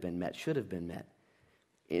could have been met, should have been met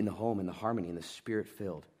in the home, in the harmony, in the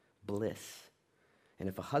spirit-filled bliss. And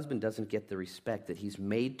if a husband doesn't get the respect that he's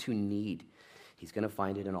made to need, he's going to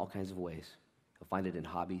find it in all kinds of ways. He'll find it in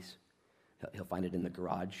hobbies. He'll find it in the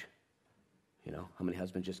garage. You know, how many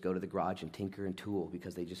husbands just go to the garage and tinker and tool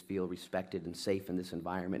because they just feel respected and safe in this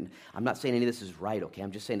environment? And I'm not saying any of this is right, okay?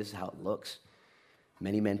 I'm just saying this is how it looks.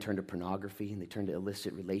 Many men turn to pornography and they turn to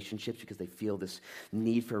illicit relationships because they feel this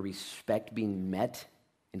need for respect being met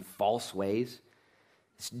in false ways.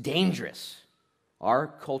 It's dangerous. Our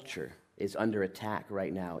culture is under attack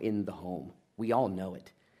right now in the home. We all know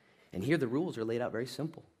it. And here the rules are laid out very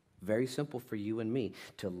simple. Very simple for you and me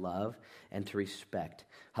to love and to respect.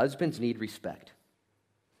 Husbands need respect.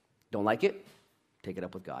 Don't like it? Take it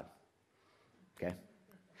up with God. Okay?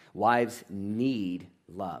 Wives need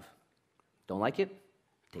love. Don't like it?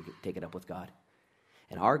 Take it up with God.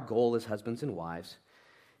 And our goal as husbands and wives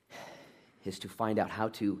is to find out how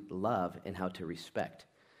to love and how to respect.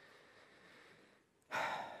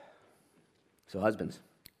 So husbands,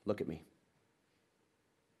 look at me.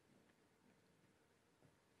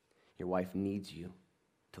 Your wife needs you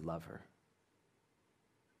to love her.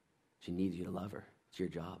 She needs you to love her. It's your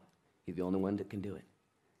job. You're the only one that can do it.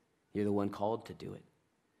 You're the one called to do it.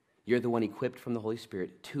 You're the one equipped from the Holy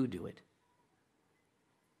Spirit to do it.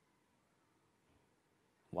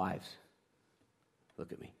 Wives,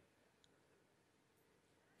 look at me.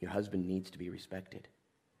 Your husband needs to be respected.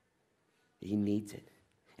 He needs it.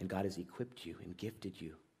 And God has equipped you and gifted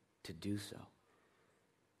you to do so.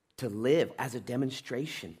 To live as a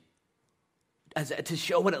demonstration. To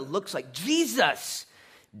show what it looks like. Jesus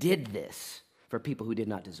did this for people who did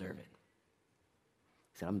not deserve it.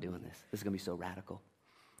 He said, I'm doing this. This is going to be so radical.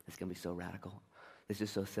 This is going to be so radical. This is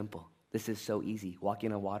so simple. This is so easy.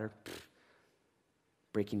 Walking on water.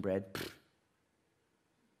 Breaking bread.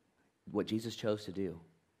 What Jesus chose to do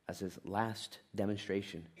as his last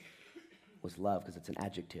demonstration was love, because it's an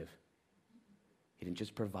adjective. He didn't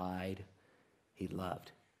just provide, he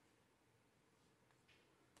loved.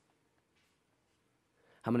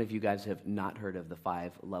 How many of you guys have not heard of the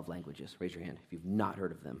 5 love languages? Raise your hand if you've not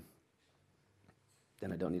heard of them.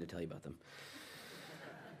 Then I don't need to tell you about them.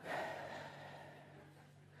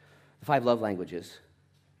 The 5 love languages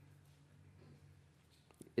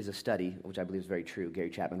is a study, which I believe is very true. Gary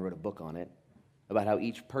Chapman wrote a book on it, about how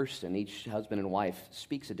each person, each husband and wife,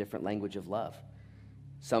 speaks a different language of love.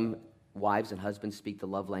 Some wives and husbands speak the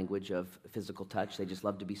love language of physical touch. They just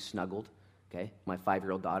love to be snuggled. Okay, my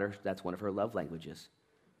 5-year-old daughter, that's one of her love languages.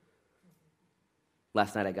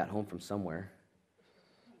 Last night I got home from somewhere,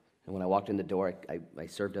 and when I walked in the door, I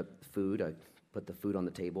served up food. I put the food on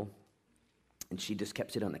the table, and she just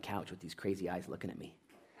kept sitting on the couch with these crazy eyes looking at me.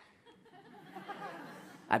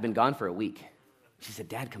 I've been gone for a week. She said,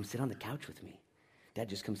 Dad, come sit on the couch with me. Dad,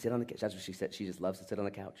 just come sit on the couch. That's what she said. She just loves to sit on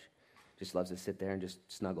the couch. Just loves to sit there and just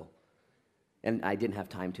snuggle. And I didn't have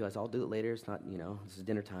time to. I said, I'll do it later. It's not, this is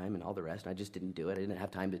dinner time and all the rest. And I just didn't do it. I didn't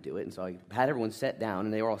have time to do it. And so I had everyone sit down,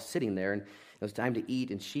 and they were all sitting there, and it was time to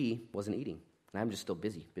eat, and she wasn't eating. And I'm just still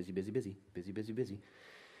busy.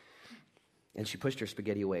 And she pushed her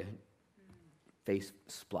spaghetti away, face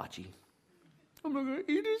splotchy. I'm not going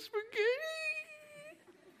to eat this spaghetti.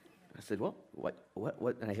 I said, well, what?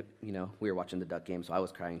 And we were watching the Duck game, so I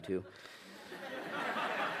was crying too.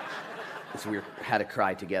 So we had to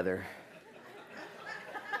cry together.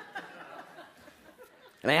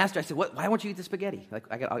 And I asked her, I said, why won't you eat the spaghetti? Like,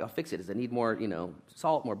 I'll fix it. Does it need more,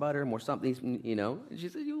 salt, more butter, more something, And she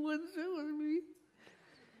said, you wouldn't sit with me.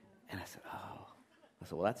 And I said, oh. I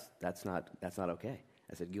said, well, that's not okay.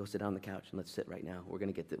 I said, go sit down on the couch and let's sit right now. We're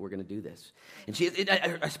going to do this. And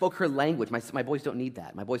I spoke her language. My boys don't need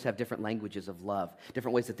that. My boys have different languages of love,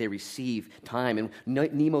 different ways that they receive time. And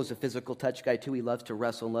Nemo's a physical touch guy too. He loves to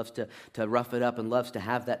wrestle and loves to rough it up and loves to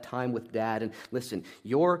have that time with Dad. And listen,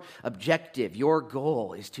 your objective, your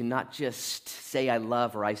goal is to not just say I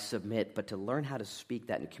love or I submit, but to learn how to speak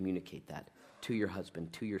that and communicate that to your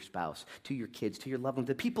husband, to your spouse, to your kids, to your loved ones,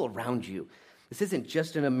 the people around you. This isn't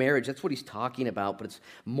just in a marriage. That's what he's talking about, but it's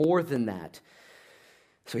more than that.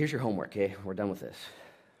 So here's your homework, okay? We're done with this.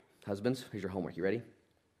 Husbands, here's your homework. You ready?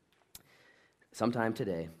 Sometime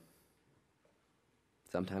today,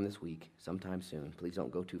 sometime this week, sometime soon, please don't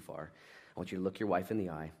go too far. I want you to look your wife in the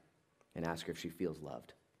eye and ask her if she feels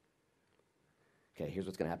loved. Okay, here's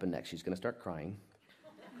what's going to happen next. She's going to start crying.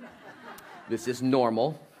 This is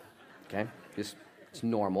normal, okay? It's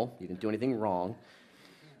normal. You didn't do anything wrong.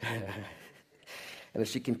 And if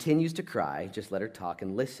she continues to cry, just let her talk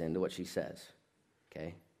and listen to what she says,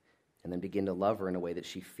 okay? And then begin to love her in a way that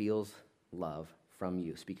she feels love from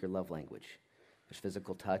you. Speak your love language. There's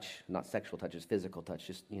physical touch, not sexual touch, it's physical touch.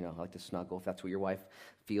 Just, I like to snuggle. If that's what your wife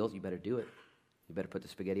feels, you better do it. You better put the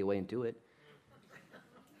spaghetti away and do it.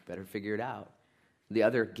 You better figure it out. The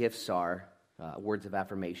other gifts are words of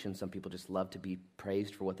affirmation. Some people just love to be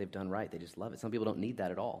praised for what they've done right. They just love it. Some people don't need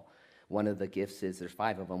that at all. One of the gifts is, there's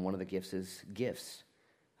 5 of them, one of the gifts is gifts.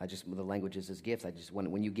 The language is gifts.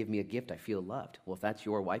 When you give me a gift, I feel loved. Well, if that's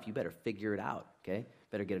your wife, you better figure it out, okay?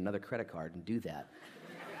 Better get another credit card and do that.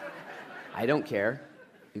 I don't care.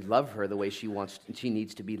 You love her the way she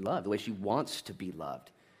needs to be loved, the way she wants to be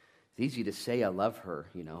loved. It's easy to say I love her,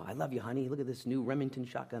 I love you, honey. Look at this new Remington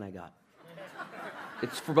shotgun I got.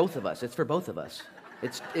 It's for both of us. It's for both of us.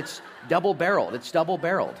 It's double-barreled. It's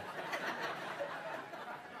double-barreled.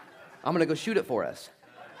 I'm going to go shoot it for us.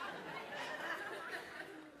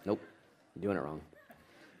 Nope. You're doing it wrong.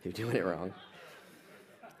 You're doing it wrong.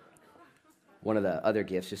 One of the other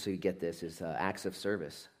gifts, just so you get this, is acts of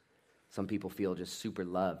service. Some people feel just super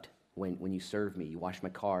loved when you serve me. You wash my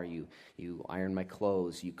car, you iron my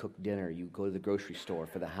clothes, you cook dinner, you go to the grocery store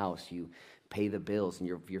for the house, you pay the bills, and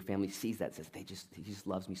your family sees that, says, he just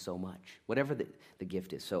loves me so much. Whatever the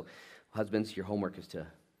gift is. So, husbands, your homework is to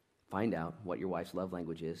find out what your wife's love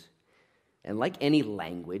language is. And like any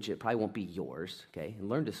language, it probably won't be yours, okay? And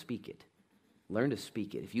learn to speak it. Learn to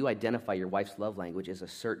speak it. If you identify your wife's love language as a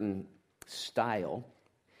certain style,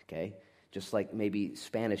 okay, just like maybe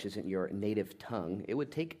Spanish isn't your native tongue, it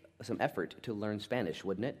would take some effort to learn Spanish,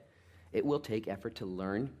 wouldn't it? It will take effort to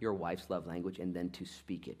learn your wife's love language and then to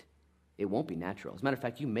speak it. It won't be natural. As a matter of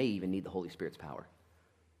fact, you may even need the Holy Spirit's power.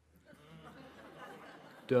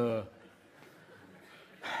 Duh.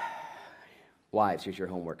 Wives, here's your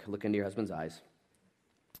homework. Look into your husband's eyes.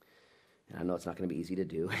 And I know it's not going to be easy to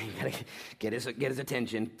do. You got to get his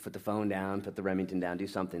attention, put the phone down, put the Remington down, do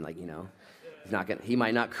something he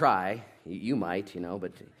might not cry. You might,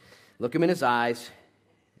 but look him in his eyes.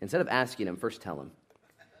 Instead of asking him, first tell him.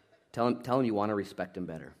 Tell him you want to respect him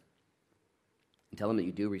better. And tell him that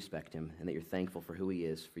you do respect him and that you're thankful for who he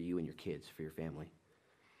is for you and your kids, for your family.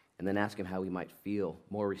 And then ask him how he might feel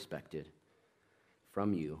more respected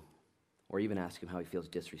from you, or even ask him how he feels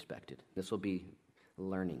disrespected. This will be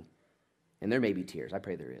learning. And there may be tears. I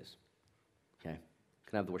pray there is. Okay?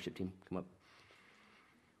 Can I have the worship team come up?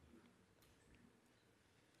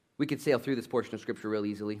 We could sail through this portion of Scripture real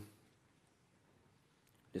easily.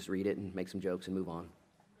 Just read it and make some jokes and move on.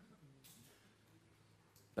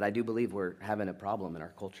 But I do believe we're having a problem in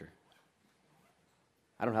our culture.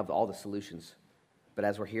 I don't have all the solutions. But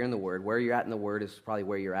as we're hearing the Word, where you're at in the Word is probably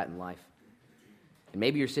where you're at in life. And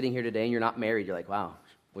maybe you're sitting here today and you're not married. You're like, wow,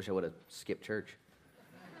 wish I would have skipped church.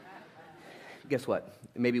 Guess what?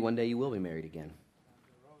 Maybe one day you will be married again.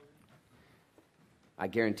 I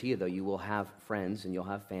guarantee you, though, you will have friends and you'll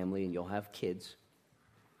have family and you'll have kids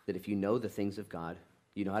that if you know the things of God,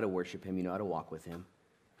 you know how to worship Him, you know how to walk with Him,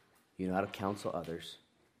 you know how to counsel others,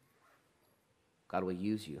 God will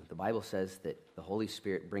use you. The Bible says that the Holy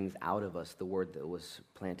Spirit brings out of us the word that was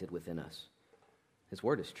planted within us. His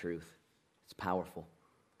word is truth. It's powerful.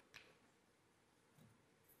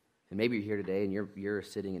 And maybe you're here today and you're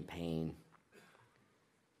sitting in pain.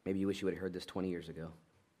 Maybe you wish you would have heard this 20 years ago.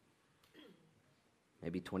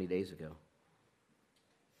 Maybe 20 days ago.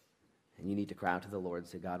 And you need to cry out to the Lord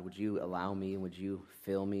and say, God, would you allow me and would you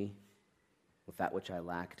fill me with that which I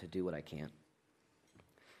lack to do what I can't?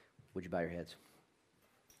 Would you bow your heads?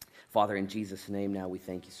 Father, in Jesus' name now, we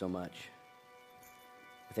thank you so much.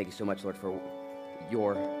 We thank you so much, Lord, for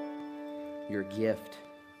your gift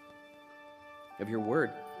of your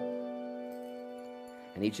word.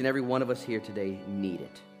 And each and every one of us here today need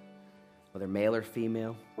it, whether male or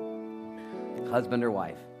female, husband or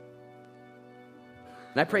wife.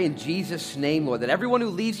 And I pray in Jesus' name, Lord, that everyone who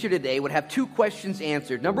leaves here today would have 2 questions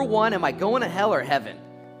answered. Number 1, am I going to hell or heaven?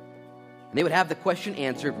 And they would have the question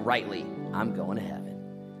answered rightly. I'm going to heaven.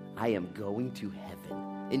 I am going to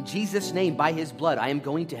heaven. In Jesus' name, by His blood, I am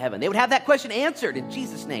going to heaven. They would have that question answered in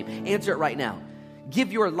Jesus' name. Answer it right now.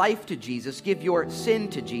 Give your life to Jesus. Give your sin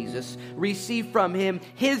to Jesus. Receive from Him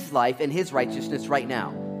His life and His righteousness right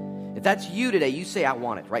now. If that's you today, you say, I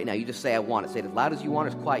want it. Right now, you just say, I want it. Say it as loud as you want,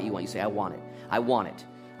 as quiet you want. You say, I want it. I want it.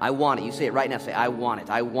 I want it. You say it right now. Say, I want it.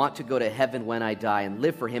 I want to go to heaven when I die and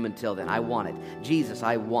live for Him until then. I want it. Jesus,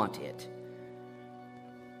 I want it.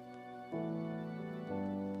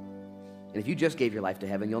 And if you just gave your life to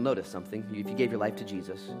heaven, you'll notice something. If you gave your life to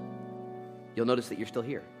Jesus, you'll notice that you're still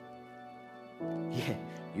here. Yeah,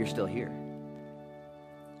 you're still here.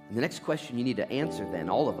 And the next question you need to answer then,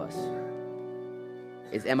 all of us,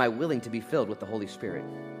 is am I willing to be filled with the Holy Spirit?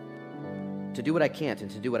 To do what I can't and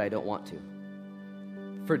to do what I don't want to.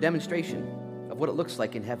 For a demonstration of what it looks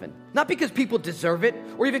like in heaven. Not because people deserve it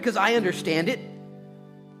or even because I understand it,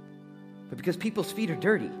 but because people's feet are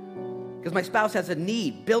dirty. Because my spouse has a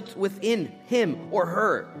need built within him or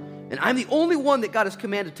her. And I'm the only one that God has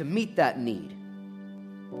commanded to meet that need.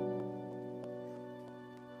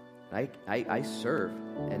 I serve,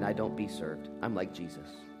 and I don't be served. I'm like Jesus.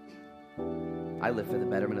 I live for the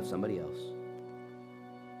betterment of somebody else.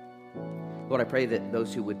 Lord, I pray that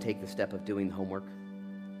those who would take the step of doing the homework,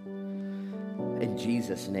 in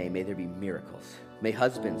Jesus' name, may there be miracles. May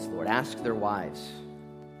husbands, Lord, ask their wives,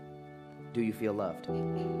 do you feel loved?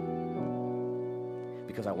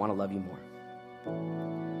 Because I want to love you more.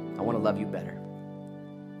 I want to love you better.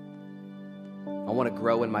 I want to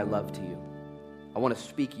grow in my love to you. I want to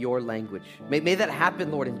speak your language. May that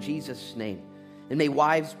happen, Lord, in Jesus' name. And may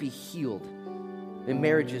wives be healed. May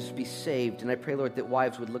marriages be saved. And I pray, Lord, that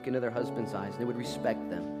wives would look into their husbands' eyes and they would respect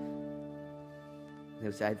them. And they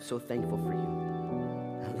would say, I'm so thankful for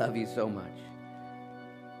you. I love you so much.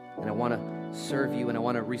 And I want to serve you, and I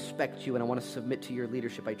want to respect you, and I want to submit to your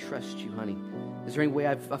leadership. I trust you, honey. Is there any way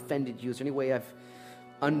I've offended you? Is there any way I've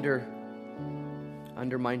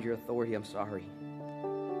undermined your authority? I'm sorry.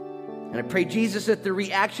 And I pray, Jesus, that the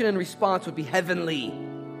reaction and response would be heavenly.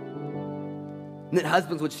 And that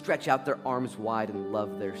husbands would stretch out their arms wide and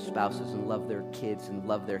love their spouses and love their kids and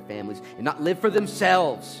love their families and not live for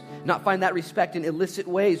themselves, not find that respect in illicit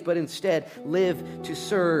ways, but instead live to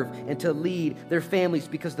serve and to lead their families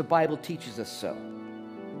because the Bible teaches us so.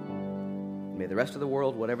 May the rest of the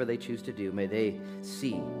world, whatever they choose to do, may they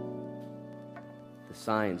see the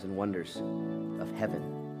signs and wonders of heaven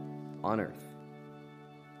on earth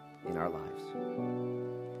in our lives.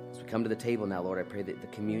 As we come to the table now, Lord, I pray that the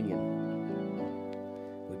communion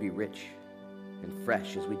would be rich and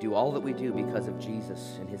fresh as we do all that we do because of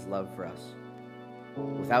Jesus and his love for us.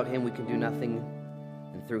 Without him, we can do nothing,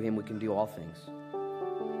 and through him, we can do all things.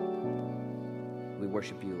 We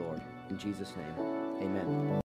worship you, Lord. In Jesus' name, amen.